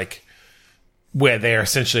 Anyway, like, where they're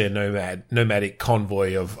essentially a nomadic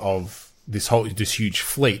convoy of this huge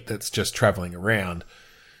fleet that's just traveling around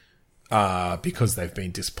because they've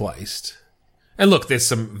been displaced. And look, there's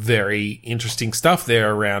some very interesting stuff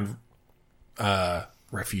there around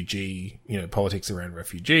refugee, you know, politics around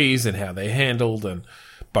refugees and how they're handled, and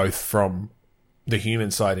both from the human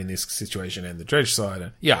side in this situation and the Dredge side.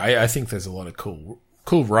 And yeah, I think there's a lot of cool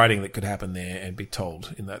writing that could happen there and be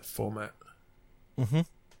told in that format. Mm-hmm.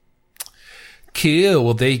 Cool.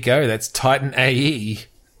 Well, there you go. That's Titan AE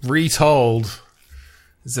retold.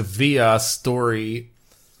 It's a VR story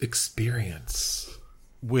experience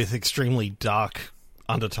with extremely dark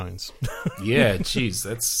undertones. Yeah, jeez,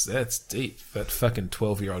 that's deep. That fucking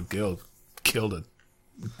 12-year-old girl killed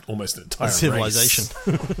almost an entire civilization.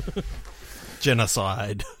 Race.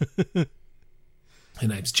 Genocide. Her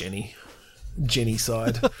name's Jenny.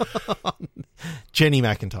 Jenny-side. Jenny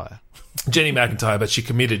McIntyre. Jenny McIntyre, but she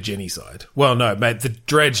committed genocide. Well, no, mate, the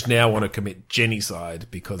Dredge now want to commit genocide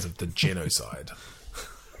because of the genocide.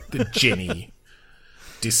 The Jenny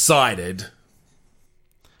decided.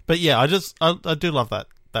 But yeah, I do love that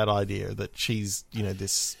idea that she's, you know,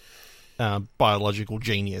 this biological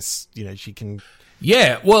genius. You know, she can.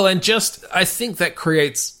 Yeah, well, and just I think that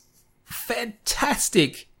creates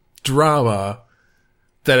fantastic drama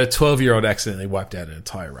that a 12-year-old accidentally wiped out an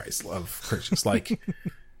entire race of creatures.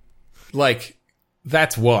 Like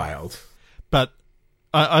that's wild. But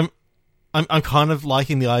I'm kind of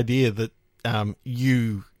liking the idea that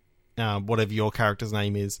you, whatever your character's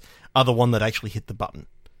name is, are the one that actually hit the button.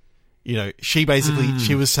 You know, she basically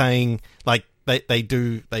she was saying, like, they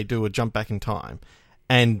do a jump back in time,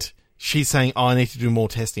 and she's saying, "Oh, I need to do more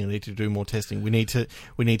testing. I need to do more testing. We need to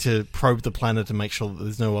probe the planet to make sure that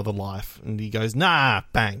there's no other life." And he goes, "Nah,"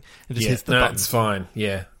 bang, and just hits the button. It's fine.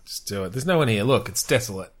 Yeah, just do it. There's no one here. Look, it's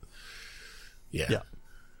desolate. Yeah.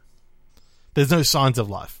 There's no signs of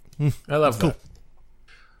life. I love that.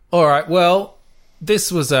 All right. Well, this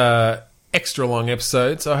was a extra long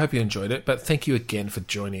episode, so I hope you enjoyed it. But thank you again for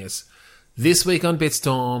joining us this week on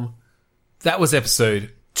Bitstorm. That was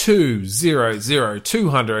episode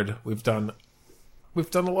 200. We've done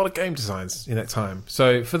a lot of game designs in that time.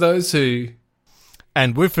 So for those who,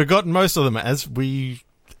 and we've forgotten most of them, as we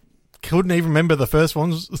couldn't even remember the first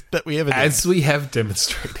ones that we ever did. As we have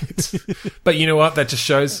demonstrated. But you know what? That just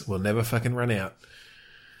shows we'll never fucking run out.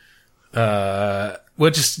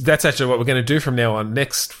 That's actually what we're going to do from now on.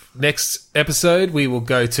 Next episode, we will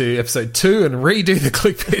go to episode 2 and redo the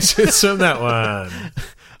click pictures from that one.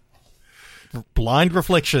 Blind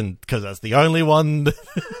reflection, because that's the only one.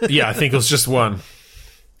 Yeah, I think it was just one.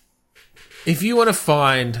 If you want to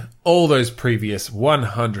find all those previous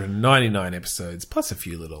 199 episodes, plus a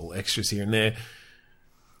few little extras here and there,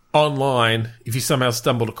 online, if you somehow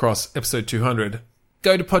stumbled across episode 200,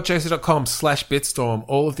 go to podchaser.com/bitstorm.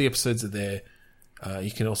 All of the episodes are there. You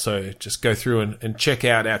can also just go through and check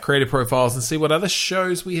out our creator profiles and see what other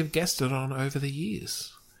shows we have guested on over the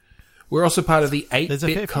years. We're also part of the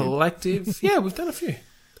 8-Bit Collective. Yeah, we've done a few.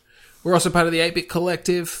 We're also part of the 8-Bit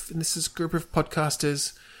Collective, and this is a group of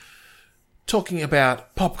podcasters talking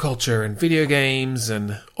about pop culture and video games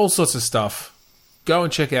and all sorts of stuff. go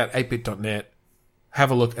and check out 8bit.net.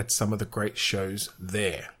 Have a look at some of the great shows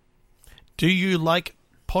there. Do you like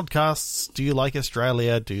podcasts? Do you like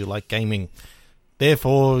Australia? Do you like gaming?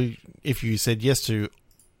 Therefore, if you said yes to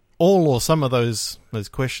all or some of those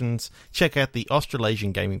questions, check out the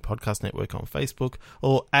Australasian Gaming Podcast Network on Facebook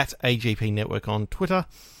or at AGP Network on Twitter.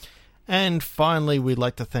 And finally, we'd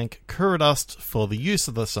like to thank Kuradust for the use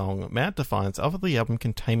of the song Mount Defiance of the album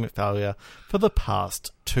Containment Failure for the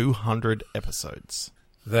past 200 episodes.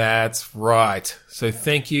 That's right. So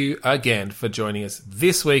thank you again for joining us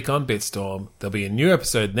this week on Bitstorm. There'll be a new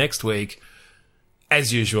episode next week.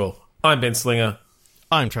 As usual, I'm Ben Slinger.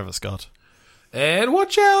 I'm Trevor Scott. And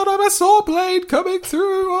watch out, I'm a saw blade coming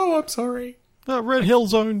through. Oh, I'm sorry. Red Hill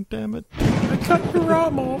Zone, damn it. I cut your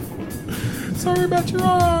arm off. Sorry about your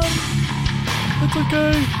arm. It's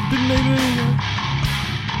okay. Didn't need it anyway.